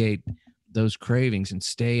mitigate those cravings and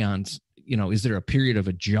stay on, you know, is there a period of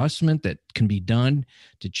adjustment that can be done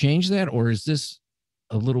to change that? Or is this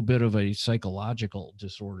a little bit of a psychological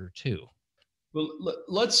disorder too? Well,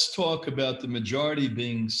 let's talk about the majority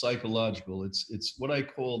being psychological. It's what I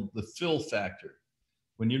call the fill factor.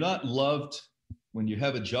 When you're not loved, when you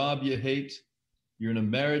have a job you hate, you're in a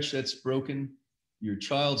marriage that's broken, your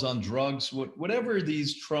child's on drugs, whatever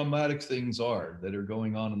these traumatic things are that are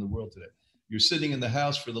going on in the world today. You're sitting in the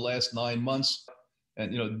house for the last 9 months,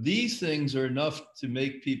 and you know these things are enough to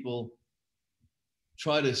make people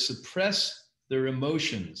try to suppress their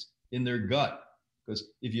emotions in their gut.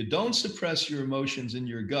 Because if you don't suppress your emotions in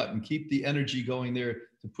your gut and keep the energy going there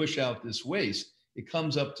to push out this waste, it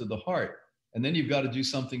comes up to the heart. And then you've got to do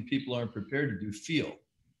something people aren't prepared to do, feel.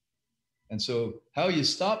 And so how you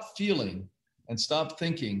stop feeling and stop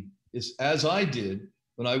thinking is, as I did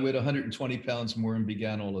when I weighed 120 pounds more and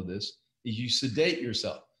began all of this, is you sedate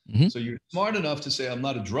yourself. Mm-hmm. So you're smart enough to say, I'm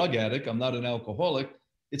not a drug addict, I'm not an alcoholic.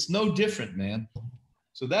 It's no different, man.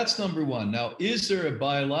 So that's number one. Now, is there a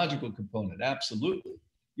biological component? Absolutely.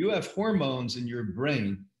 You have hormones in your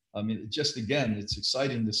brain I mean, just again, it's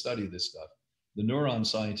exciting to study this stuff. The neuron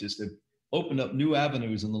scientists have opened up new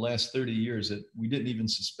avenues in the last 30 years that we didn't even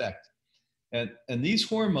suspect. And these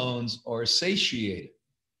hormones are satiated.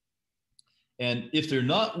 And if they're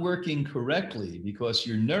not working correctly because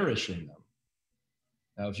you're nourishing them,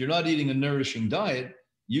 now, if you're not eating a nourishing diet,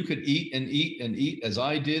 you could eat and eat and eat, as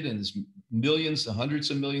I did, and as millions to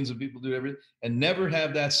hundreds of millions of people do every day, and never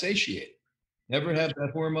have that satiated. Never have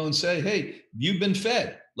that hormone say, hey, you've been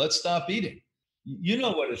fed. Let's stop eating. You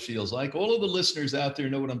know what it feels like. All of the listeners out there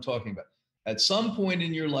know what I'm talking about. At some point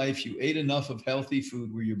in your life, you ate enough of healthy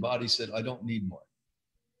food where your body said, I don't need more.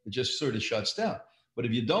 It just sort of shuts down. But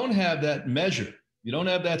if you don't have that measure, you don't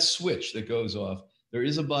have that switch that goes off, there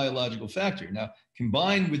is a biological factor. Now,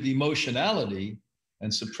 combined with emotionality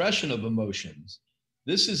and suppression of emotions,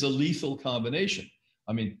 this is a lethal combination.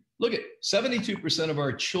 I mean, look at 72% of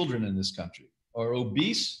our children in this country are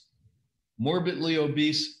obese, morbidly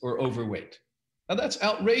obese, or overweight. Now, that's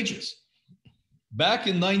outrageous. Back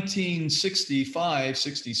in 1965,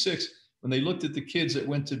 66, when they looked at the kids that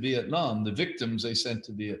went to Vietnam, the victims they sent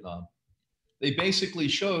to Vietnam, they basically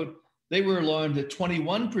showed they were alarmed that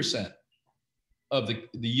 21% of the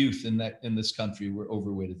youth in this country were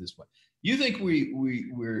overweight at this point. You think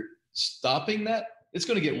we're stopping that? It's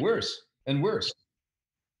going to get worse and worse.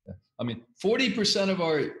 I mean, 50%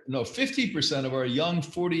 of our young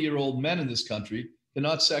 40-year-old men in this country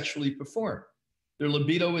cannot sexually perform. Their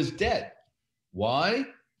libido is dead. Why?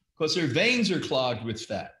 Because their veins are clogged with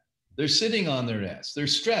fat. They're sitting on their ass. They're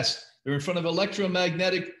stressed. They're in front of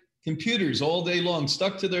electromagnetic computers all day long,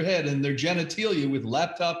 stuck to their head and their genitalia with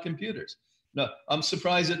laptop computers. No, I'm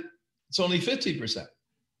surprised that it's only 50%.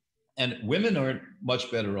 And women aren't much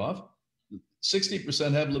better off.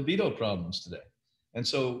 60% have libido problems today. And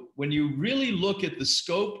so when you really look at the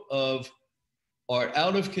scope of our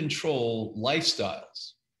out of control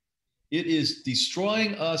lifestyles, it is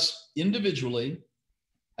destroying us individually,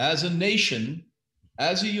 as a nation,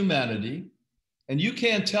 as a humanity. And you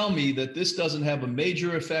can't tell me that this doesn't have a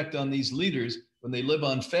major effect on these leaders when they live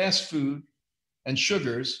on fast food and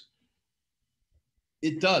sugars.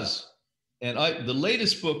 It does. And the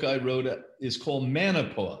latest book I wrote is called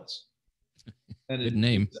Menopause. And Good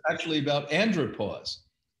name. It's actually about andropause.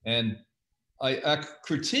 And I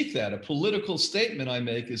critique that. A political statement I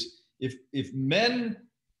make is if men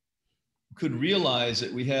could realize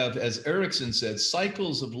that we have, as Erickson said,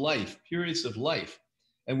 cycles of life, periods of life,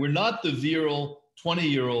 and we're not the virile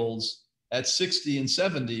 20-year-olds at 60 and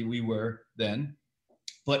 70 we were then,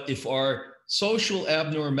 but if our social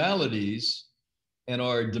abnormalities and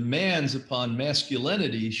our demands upon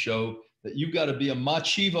masculinity show that you've got to be a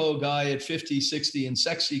machivo guy at 50, 60 and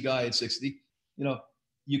sexy guy at 60,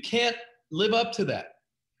 you can't live up to that.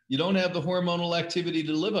 You don't have the hormonal activity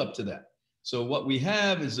to live up to that. So what we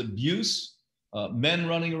have is abuse, men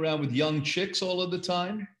running around with young chicks all of the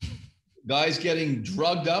time, guys getting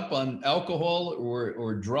drugged up on alcohol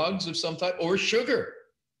or drugs of some type, or sugar,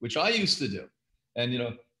 which I used to do.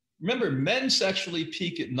 And, remember, men sexually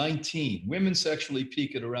peak at 19, women sexually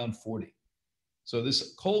peak at around 40. So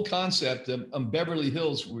this whole concept of Beverly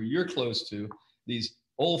Hills, where you're close to, these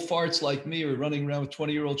old farts like me are running around with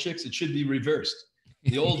 20-year-old chicks, it should be reversed.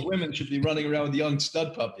 The old women should be running around with young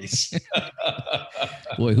stud puppies.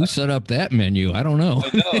 Boy, who set up that menu? I don't know.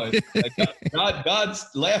 I know. God's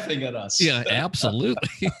laughing at us. Yeah, absolutely.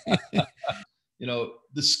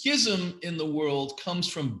 The schism in the world comes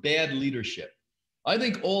from bad leadership. I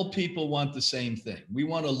think all people want the same thing. We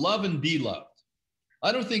want to love and be loved.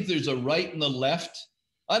 I don't think there's a right and a left.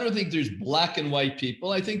 I don't think there's black and white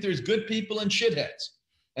people. I think there's good people and shitheads.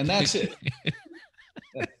 And that's it.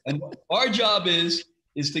 And our job is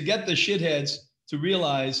to get the shitheads to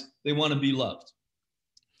realize they want to be loved.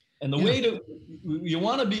 And the way you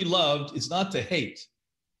want to be loved is not to hate.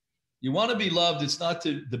 You want to be loved, it's not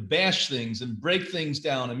to bash things and break things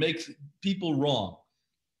down and make people wrong.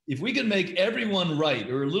 If we can make everyone right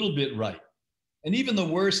or a little bit right, and even the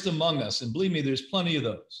worst among us, and believe me, there's plenty of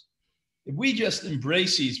those, if we just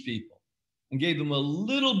embrace these people and gave them a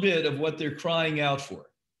little bit of what they're crying out for,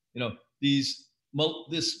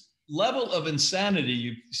 this level of insanity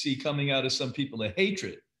you see coming out of some people, the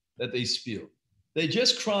hatred that they spew, they're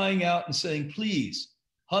just crying out and saying, please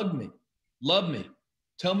hug me, love me,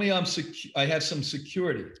 tell me I have some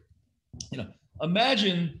security.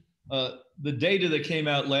 Imagine the data that came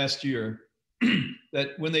out last year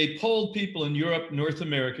that when they polled people in Europe, North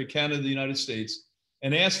America, Canada, the United States,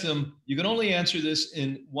 and asked them, you can only answer this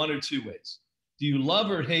in one or two ways. Do you love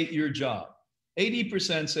or hate your job?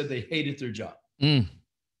 80% said they hated their job. And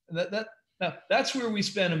Now, that's where we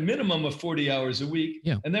spend a minimum of 40 hours a week.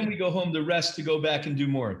 Yeah. And then we go home to rest to go back and do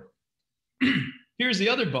more. Here's the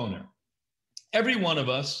other boner. Every one of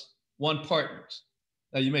us want partners.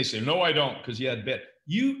 Now, you may say, no, I don't, because you had bet.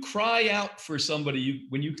 You cry out for somebody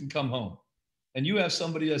when you can come home. And you have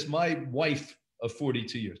somebody that's my wife of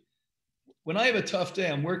 42 years. When I have a tough day,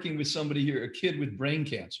 I'm working with somebody here, a kid with brain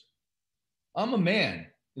cancer. I'm a man.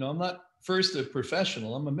 I'm not first a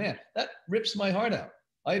professional. I'm a man. That rips my heart out.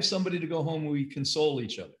 I have somebody to go home where we console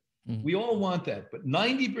each other. Mm-hmm. We all want that. But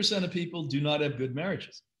 90% of people do not have good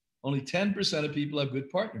marriages. Only 10% of people have good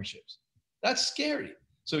partnerships. That's scary.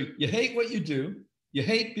 So you hate what you do. You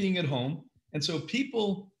hate being at home. And so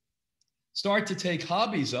people start to take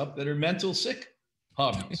hobbies up that are mental sick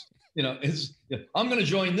hobbies. I'm going to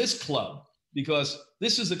join this club because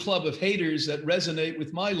this is a club of haters that resonate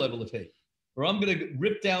with my level of hate. Or I'm going to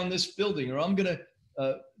rip down this building, or I'm going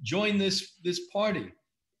to join this party.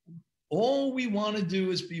 All we want to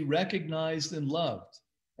do is be recognized and loved.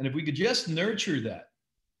 And if we could just nurture that,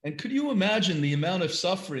 and could you imagine the amount of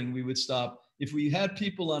suffering we would stop if we had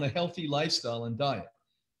people on a healthy lifestyle and diet?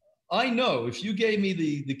 I know if you gave me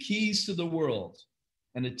the keys to the world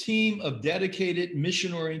and a team of dedicated,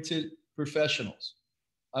 mission-oriented professionals,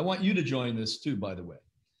 I want you to join this too, by the way.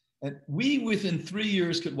 And we, within 3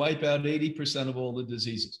 years, could wipe out 80% of all the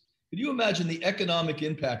diseases. Could you imagine the economic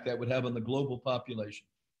impact that would have on the global population?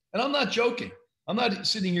 And I'm not joking. I'm not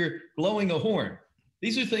sitting here blowing a horn.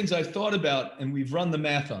 These are things I've thought about, and we've run the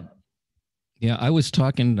math on them. Yeah, I was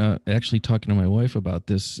actually talking to my wife about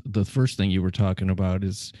this. The first thing you were talking about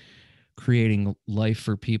is creating life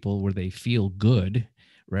for people where they feel good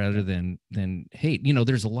rather than hate.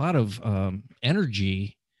 There's a lot of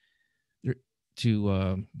energy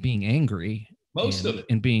to being angry, most of it,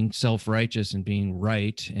 and being self-righteous and being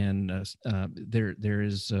right. And there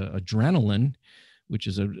is adrenaline, which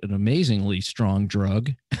is an amazingly strong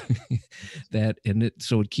drug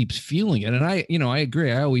so it keeps fueling it. And I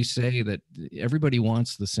agree. I always say that everybody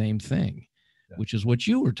wants the same thing, which is what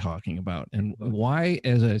you were talking about. And why,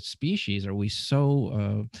 as a species, are we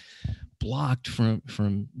so blocked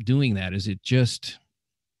from doing that? Is it just,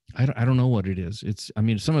 I don't know what it is.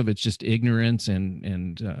 Some of it's just ignorance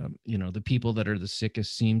and the people that are the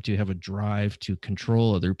sickest seem to have a drive to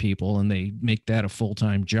control other people, and they make that a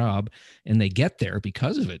full-time job, and they get there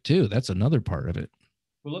because of it too. That's another part of it.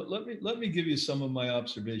 Well, let me give you some of my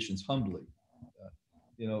observations humbly.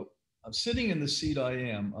 I'm sitting in the seat I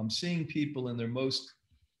am. I'm seeing people in their most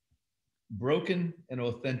broken and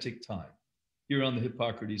authentic time here on the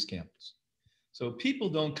Hippocrates campus. So people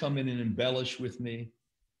don't come in and embellish with me.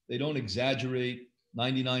 They don't exaggerate,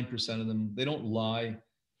 99% of them. They don't lie.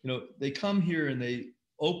 They come here and they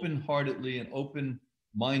open-heartedly and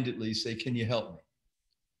open-mindedly say, can you help me?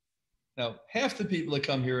 Now, half the people that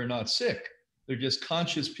come here are not sick. They're just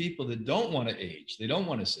conscious people that don't want to age. They don't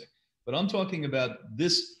want to sick. But I'm talking about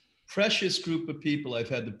this precious group of people I've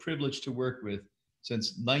had the privilege to work with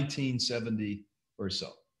since 1970 or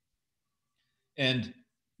so. And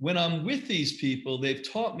when I'm with these people, they've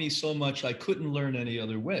taught me so much I couldn't learn any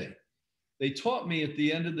other way. They taught me at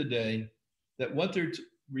the end of the day that what they're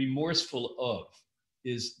remorseful of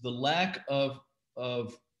is the lack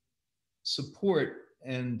of support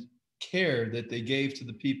and care that they gave to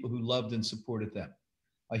the people who loved and supported them.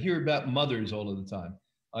 I hear about mothers all of the time.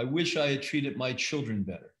 I wish I had treated my children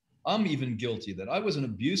better. I'm even guilty of that. I wasn't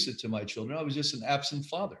abusive to my children. I was just an absent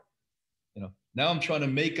father. Now I'm trying to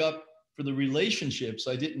make up for the relationships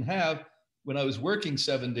I didn't have when I was working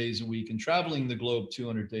 7 days a week and traveling the globe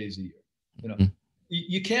 200 days a year.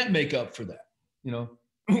 You can't make up for that.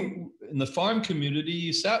 In the farm community,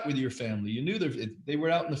 you sat with your family. You knew they were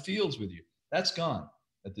out in the fields with you. That's gone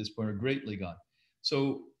at this point, or greatly gone.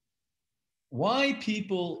 So why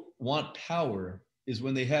people want power is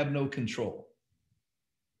when they have no control.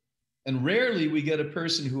 And rarely we get a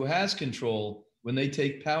person who has control. When they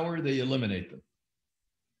take power, they eliminate them.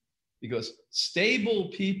 Because stable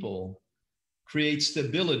people create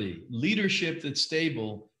stability. Leadership that's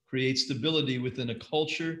stable creates stability within a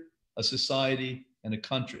culture, a society, and a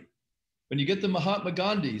country. When you get the Mahatma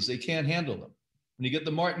Gandhis, they can't handle them. When you get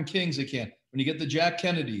the Martin Kings, they can't. When you get the Jack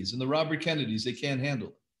Kennedys and the Robert Kennedys, they can't handle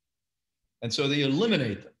them. And so they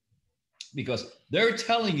eliminate them because they're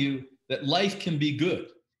telling you that life can be good.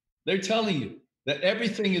 They're telling you that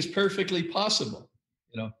everything is perfectly possible.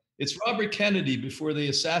 It's Robert Kennedy, before they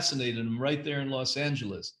assassinated him right there in Los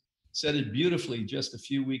Angeles, said it beautifully just a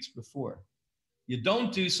few weeks before. You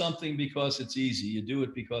don't do something because it's easy. You do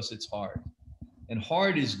it because it's hard. And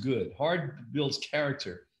hard is good. Hard builds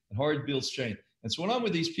character, and hard builds strength. And so when I'm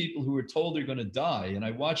with these people who are told they're going to die, and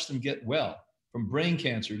I watch them get well, from brain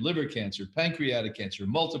cancer, liver cancer, pancreatic cancer,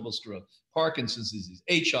 multiple sclerosis, Parkinson's disease,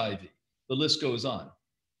 HIV. The list goes on.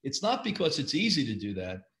 It's not because it's easy to do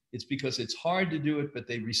that. It's because it's hard to do it, but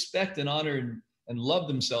they respect and honor and love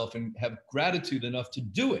themselves and have gratitude enough to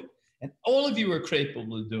do it. And all of you are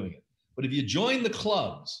capable of doing it. But if you join the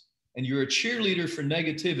clubs and you're a cheerleader for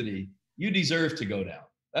negativity, you deserve to go down.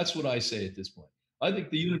 That's what I say at this point. I think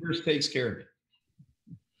the universe takes care of it.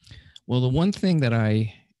 Well, the one thing that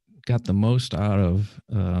I got the most out of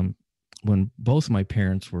when both my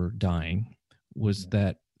parents were dying was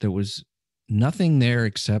that there was nothing there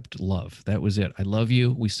except love. That was it. I love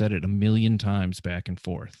you. We said it a million times back and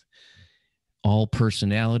forth. All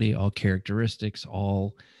personality, all characteristics,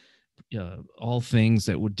 all things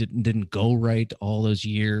that didn't go right all those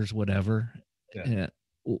years, whatever. Yeah.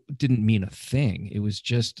 Didn't mean a thing. It was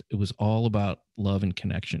all about love and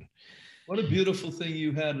connection. What a beautiful thing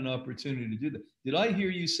you had an opportunity to do that. Did I hear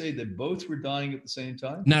you say that both were dying at the same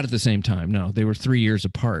time? Not at the same time. No, they were 3 years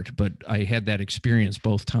apart, but I had that experience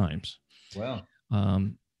both times. Wow.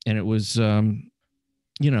 And it was,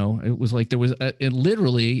 it was like there was it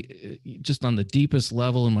literally just on the deepest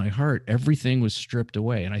level in my heart, everything was stripped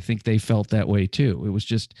away. And I think they felt that way too. It was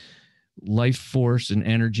just life force and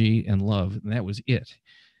energy and love. And that was it.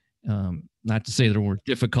 Not to say there weren't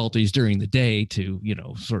difficulties during the day to,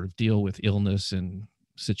 sort of deal with illness and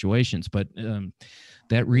situations, but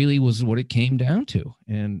that really was what it came down to.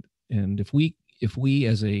 And if we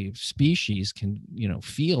as a species can,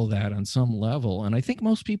 feel that on some level, and I think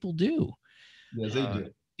most people do, yes, they do.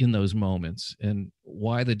 In those moments, and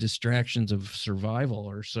why the distractions of survival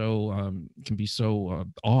are so can be so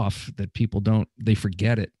off that people they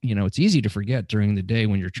forget it. It's easy to forget during the day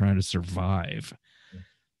when you're trying to survive.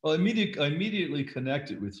 Well, I immediately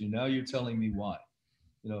connected with you. Now you're telling me why.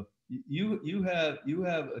 You have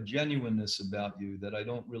a genuineness about you that I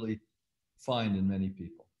don't really find in many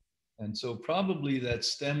people. And so probably that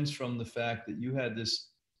stems from the fact that you had this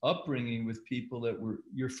upbringing with people that were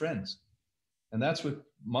your friends. And that's what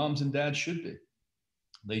moms and dads should be.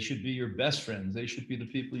 They should be your best friends. They should be the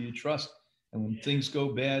people you trust. And when things go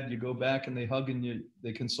bad, you go back and they hug and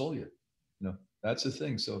they console you. That's the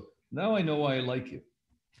thing. So now I know why I like you.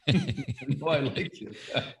 I like you.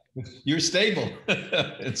 You're stable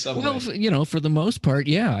in some way. Well, for the most part,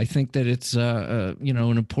 yeah. I think that it's an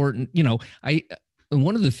important.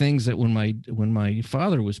 One of the things that when my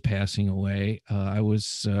father was passing away, it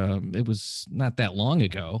was not that long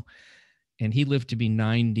ago, and he lived to be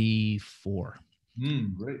 94.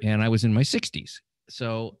 Great. And I was in my 60s.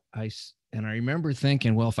 So I remember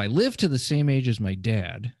thinking, well, if I live to the same age as my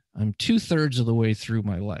dad, I'm 2/3 of the way through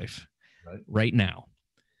my life right now.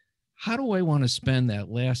 How do I want to spend that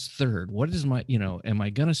last third? What is my, am I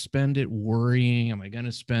going to spend it worrying? Am I going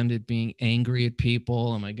to spend it being angry at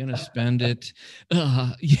people? Am I going to spend it,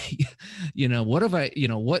 what have I,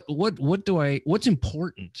 what's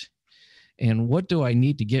important? And what do I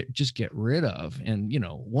need to get rid of? And,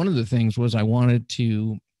 one of the things was I wanted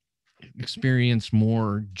to experience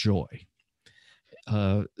more joy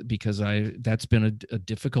because that's been a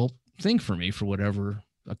difficult thing for me for whatever,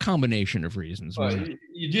 a combination of reasons. Well,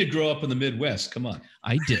 you did grow up in the Midwest. Come on.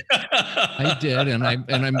 I did. And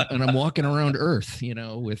I'm walking around Earth,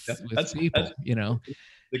 with people,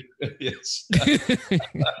 Yes.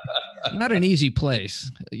 Not an easy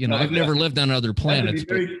place. I've never lived on other planets. You have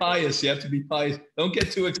to be very pious. You have to be pious. Don't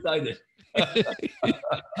get too excited.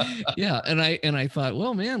 Yeah. And I thought,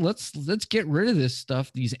 well, man, let's get rid of this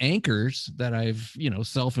stuff, these anchors that I've,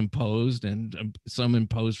 self-imposed and some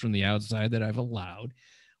imposed from the outside that I've allowed,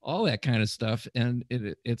 all that kind of stuff. And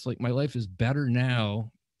it's like my life is better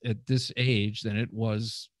now at this age than it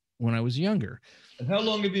was when I was younger. And how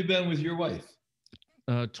long have you been with your wife?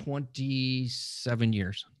 27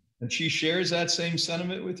 years. And she shares that same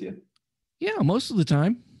sentiment with you? Yeah, most of the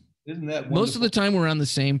time. Isn't that wonderful? Most of the time we're on the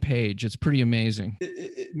same page. It's pretty amazing.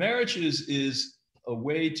 Marriage is a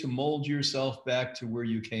way to mold yourself back to where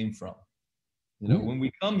you came from. When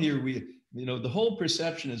we come here, the whole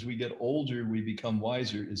perception as we get older, we become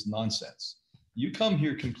wiser is nonsense. You come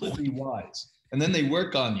here completely wise, and then they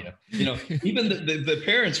work on you. Even the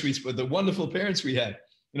parents the wonderful parents we had,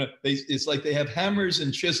 it's like they have hammers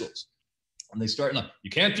and chisels, and they start, you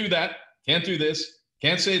can't do that, can't do this,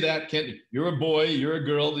 can't say that, you're a boy, you're a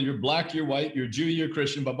girl, you're black, you're white, you're Jew, you're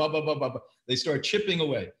Christian, blah, blah, blah, blah, blah. They start chipping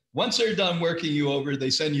away. Once they're done working you over, they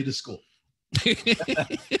send you to school.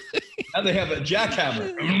 Now they have a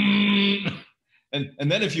jackhammer.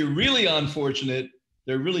 And then if you're really unfortunate,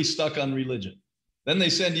 they're really stuck on religion. Then they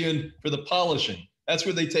send you in for the polishing. That's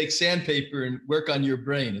where they take sandpaper and work on your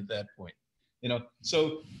brain at that point.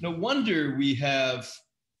 So no wonder we have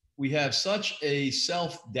we have such a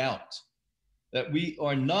self-doubt that we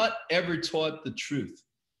are not ever taught the truth,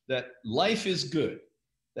 that life is good,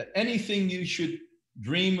 that anything you should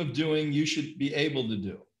dream of doing, you should be able to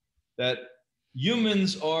do, that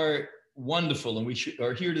humans are wonderful and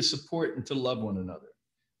are here to support and to love one another,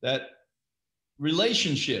 that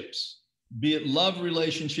relationships, be it love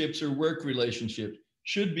relationships or work relationships,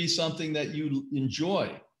 should be something that you enjoy,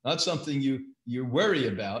 not something you worry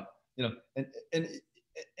about,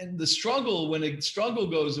 and the struggle, when a struggle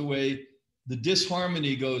goes away, the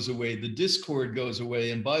disharmony goes away, the discord goes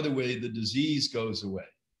away, and by the way, the disease goes away.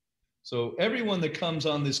 So everyone that comes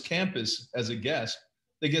on this campus as a guest,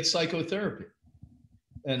 they get psychotherapy.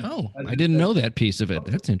 And I didn't know that piece of it.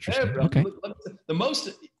 That's interesting. Okay. The most,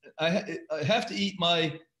 I have to eat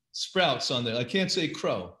my sprouts on there. I can't say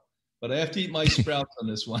crow, but I have to eat my sprouts on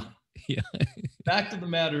this one. Yeah. Fact of the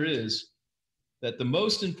matter is that the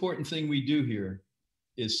most important thing we do here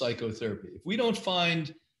is psychotherapy. If we don't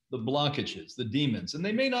find the blockages, the demons, and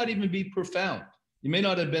they may not even be profound. You may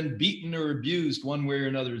not have been beaten or abused one way or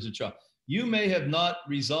another as a child. You may have not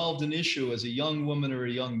resolved an issue as a young woman or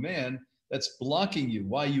a young man that's blocking you.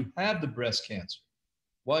 Why you have the breast cancer,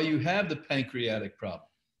 why you have the pancreatic problem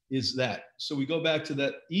is that. So we go back to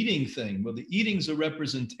that eating thing. Well, the eating's a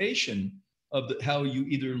representation of how you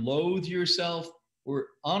either loathe yourself or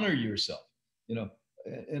honor yourself.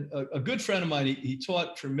 And a good friend of mine, he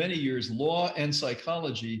taught for many years law and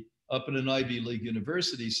psychology up at an Ivy League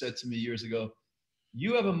university, said to me years ago,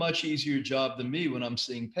 "You have a much easier job than me when I'm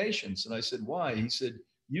seeing patients." And I said, "Why?" He said,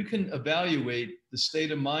 "You can evaluate the state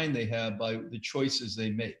of mind they have by the choices they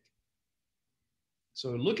make."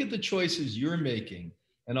 So look at the choices you're making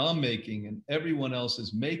and I'm making and everyone else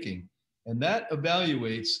is making. And that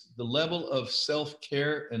evaluates the level of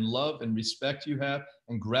self-care and love and respect you have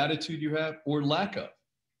and gratitude you have or lack of.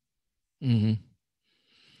 Mm-hmm.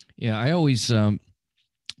 Yeah, I always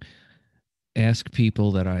ask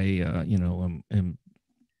people that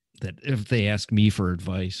that if they ask me for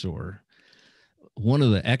advice, or one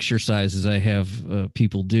of the exercises I have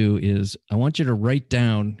people do is, I want you to write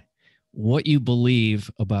down what you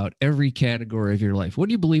believe about every category of your life. What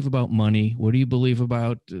do you believe about money? What do you believe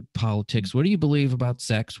about politics? What do you believe about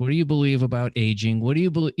sex? What do you believe about aging? What do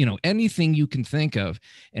you believe, anything you can think of.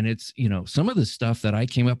 And it's, some of the stuff that I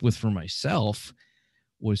came up with for myself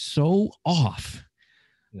was so off.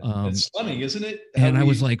 Yeah. It's funny, isn't it? And I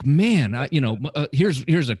was like, man,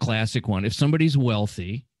 here's a classic one. If somebody's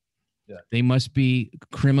wealthy, they must be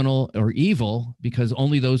criminal or evil because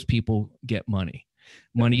only those people get money.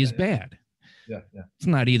 Money is bad. Yeah. It's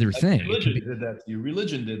not either thing. Religion did that to you.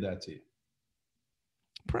 Religion did that to you.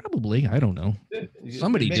 Probably. I don't know.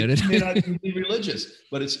 Somebody did it. You may not even be religious,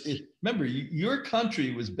 but remember, your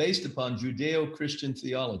country was based upon Judeo-Christian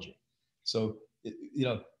theology. So,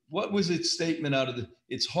 what was its statement out of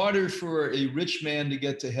it's harder for a rich man to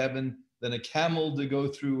get to heaven than a camel to go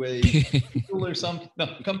through a pool or something. No,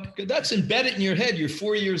 that's embedded in your head. You're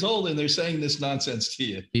 4 years old and they're saying this nonsense to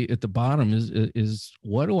you. At the bottom is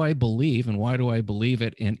what do I believe and why do I believe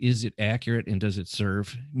it? And is it accurate? And does it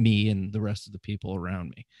serve me and the rest of the people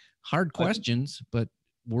around me? Hard questions, but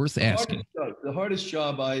worth asking. The hardest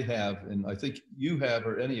job I have, and I think you have,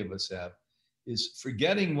 or any of us have, is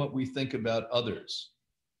forgetting what we think about others,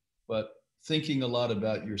 but thinking a lot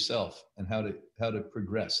about yourself and how to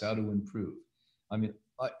progress, how to improve. I mean,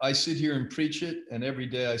 I sit here and preach it, and every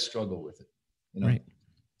day I struggle with it. Right.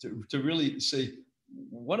 To really say,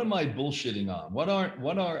 what am I bullshitting on?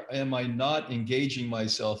 Am I not engaging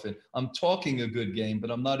myself in? I'm talking a good game, but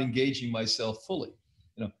I'm not engaging myself fully.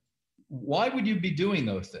 Why would you be doing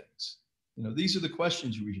those things? These are the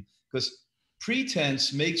questions because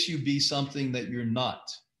pretense makes you be something that you're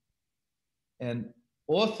not. And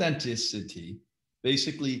authenticity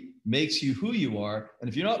basically makes you who you are. And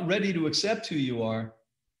if you're not ready to accept who you are,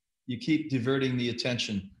 you keep diverting the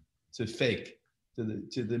attention to fake, to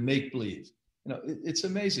the make-believe. It's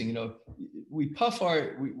amazing.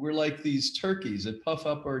 We're like these turkeys that puff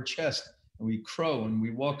up our chest and we crow and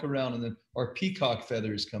we walk around and then our peacock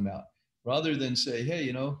feathers come out, rather than say, hey,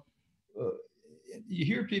 you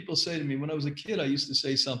hear people say to me, when I was a kid, I used to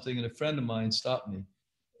say something and a friend of mine stopped me.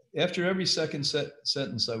 After every second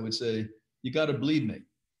sentence, I would say, "You got to believe me."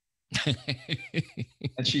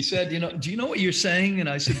 And she said, "Do you know what you're saying?" And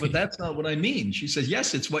I said, "But that's not what I mean." She says,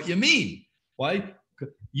 "Yes, it's what you mean." Why?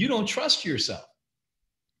 You don't trust yourself.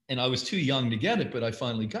 And I was too young to get it, but I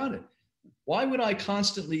finally got it. Why would I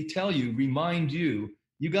constantly remind you,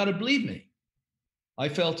 you got to believe me? I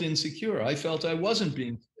felt insecure. I felt I wasn't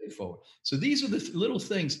being straightforward. So these are the little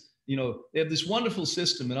things. They have this wonderful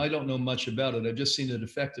system, and I don't know much about it. I've just seen it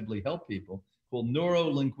effectively help people, called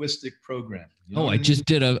neuro-linguistic programming. You know Oh, I anything? just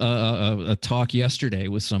did a talk yesterday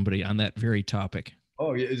with somebody on that very topic.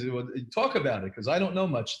 Oh, yeah. Talk about it, because I don't know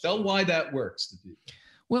much. Tell why that works to people.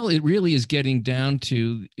 Well, it really is getting down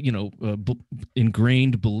to,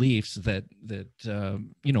 ingrained beliefs that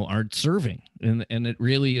aren't serving, and it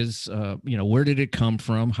really is, where did it come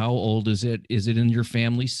from? How old is it? Is it in your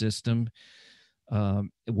family system?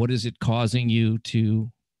 What is it causing you to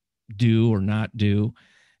do or not do?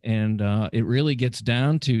 And it really gets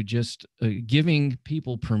down to just giving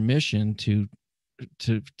people permission to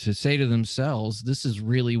say to themselves, this is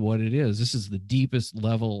really what it is. This is the deepest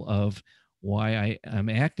level of why I'm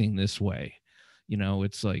acting this way.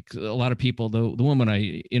 It's like a lot of people, the woman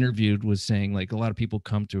I interviewed was saying, like, a lot of people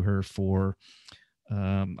come to her for,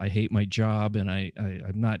 I hate my job and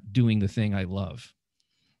I'm not doing the thing I love.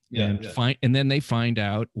 Yeah, and then they find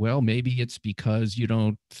out, well, maybe it's because you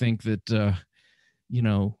don't think that,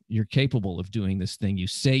 you're capable of doing this thing you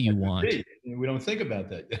say you want. We don't think about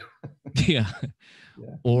that yet. Yeah.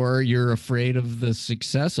 Or you're afraid of the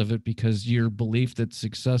success of it because your belief that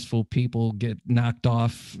successful people get knocked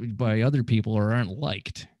off by other people or aren't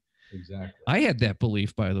liked. Exactly. I had that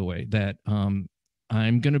belief, by the way, that I'm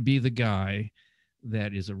going to be the guy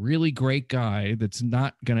that is a really great guy that's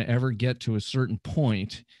not going to ever get to a certain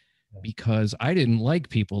point, because I didn't like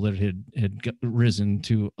people that had risen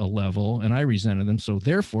to a level and I resented them. So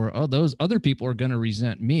therefore, those other people are going to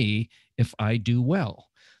resent me if I do well.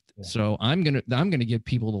 Yeah. So I'm going to get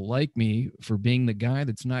people to like me for being the guy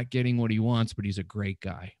that's not getting what he wants, but he's a great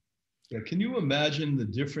guy. Yeah. Can you imagine the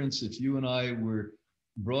difference if you and I were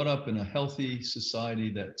brought up in a healthy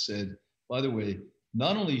society that said, by the way,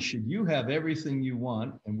 not only should you have everything you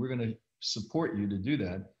want, and we're going to support you to do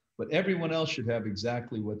that, but everyone else should have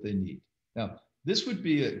exactly what they need. Now, this would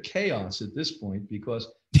be a chaos at this point, because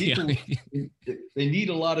people, they need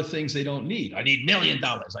a lot of things they don't need. I need $1 million.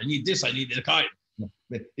 I need this. I need the car.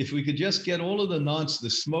 If we could just get all of the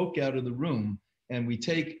smoke out of the room, and we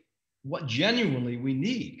take what genuinely we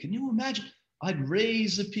need. Can you imagine? I'd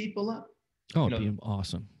raise the people up. Oh, it'd be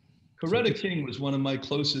awesome. Coretta King was one of my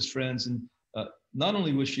closest friends. And not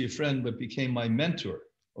only was she a friend, but became my mentor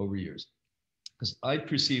over years. Because I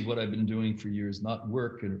perceive what I've been doing for years, not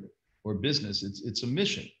work or business. It's a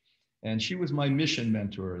mission. And she was my mission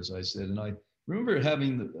mentor, as I said. And I remember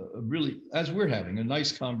having as we're having a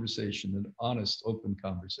nice conversation, an honest, open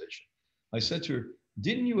conversation. I said to her,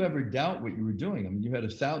 didn't you ever doubt what you were doing? I mean, you had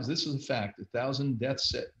 1,000, this is a fact, 1,000 death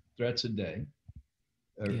threats a day.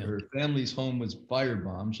 Her family's home was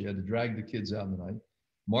firebombed. She had to drag the kids out in the night.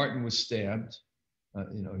 Martin was stabbed.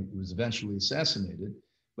 He was eventually assassinated.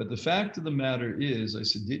 But the fact of the matter is, I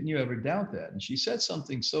said, didn't you ever doubt that? And she said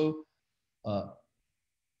something so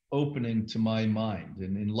opening to my mind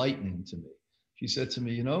and enlightening to me. She said to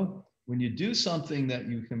me, when you do something that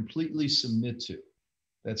you completely submit to,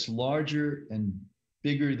 that's larger and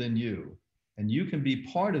bigger than you, and you can be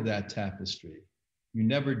part of that tapestry, you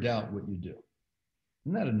never doubt what you do.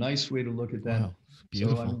 Isn't that a nice way to look at that? Wow,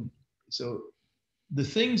 beautiful. So the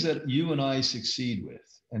things that you and I succeed with,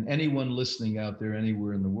 and anyone listening out there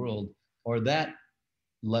anywhere in the world, are that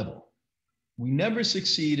level. We never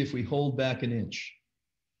succeed if we hold back an inch.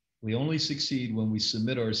 We only succeed when we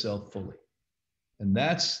submit ourselves fully. And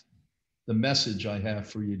that's the message I have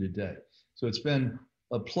for you today. So it's been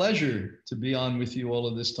a pleasure to be on with you all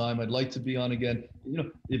of this time. I'd like to be on again.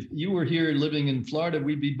 If you were here living in Florida,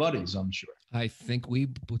 we'd be buddies, I'm sure. I think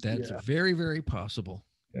that's very, very possible.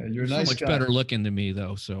 Yeah, you're a nice so much guy. better looking than me,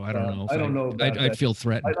 though. So I don't know. I don't know about I'd feel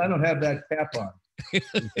threatened. I don't have that cap on.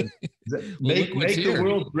 Make the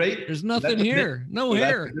world great. There's nothing here. No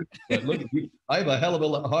hair. Look, I have a hell of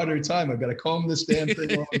a harder time. I've got to comb this damn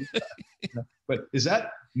thing off. But is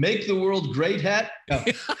that make the world great hat? No.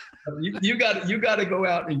 You got to go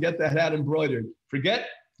out and get that hat embroidered. Forget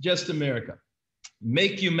just America.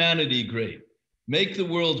 Make humanity great. Make the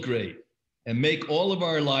world great. And make all of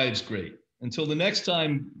our lives great. Until the next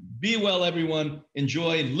time, be well, everyone.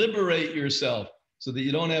 Enjoy, liberate yourself so that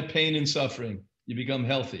you don't have pain and suffering. You become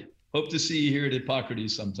healthy. Hope to see you here at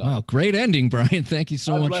Hippocrates sometime. Wow, great ending, Brian. Thank you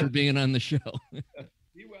so much for being on the show.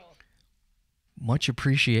 Be well. Much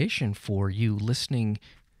appreciation for you listening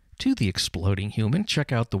to The Exploding Human.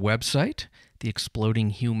 Check out the website,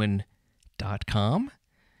 theexplodinghuman.com.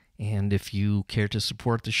 And if you care to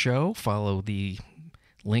support the show, follow the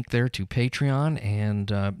link there to Patreon,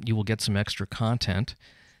 and you will get some extra content.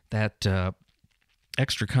 That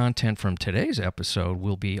extra content from today's episode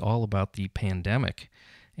will be all about the pandemic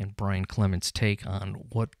and Brian Clement's take on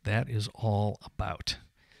what that is all about.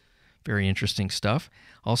 Very interesting stuff.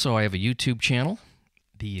 Also, I have a YouTube channel,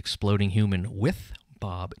 The Exploding Human with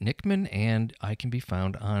Bob Nickman, and I can be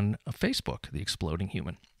found on Facebook, The Exploding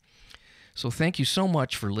Human. So thank you so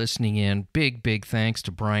much for listening in. Big, big thanks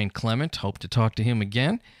to Brian Clement. Hope to talk to him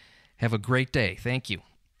again. Have a great day. Thank you.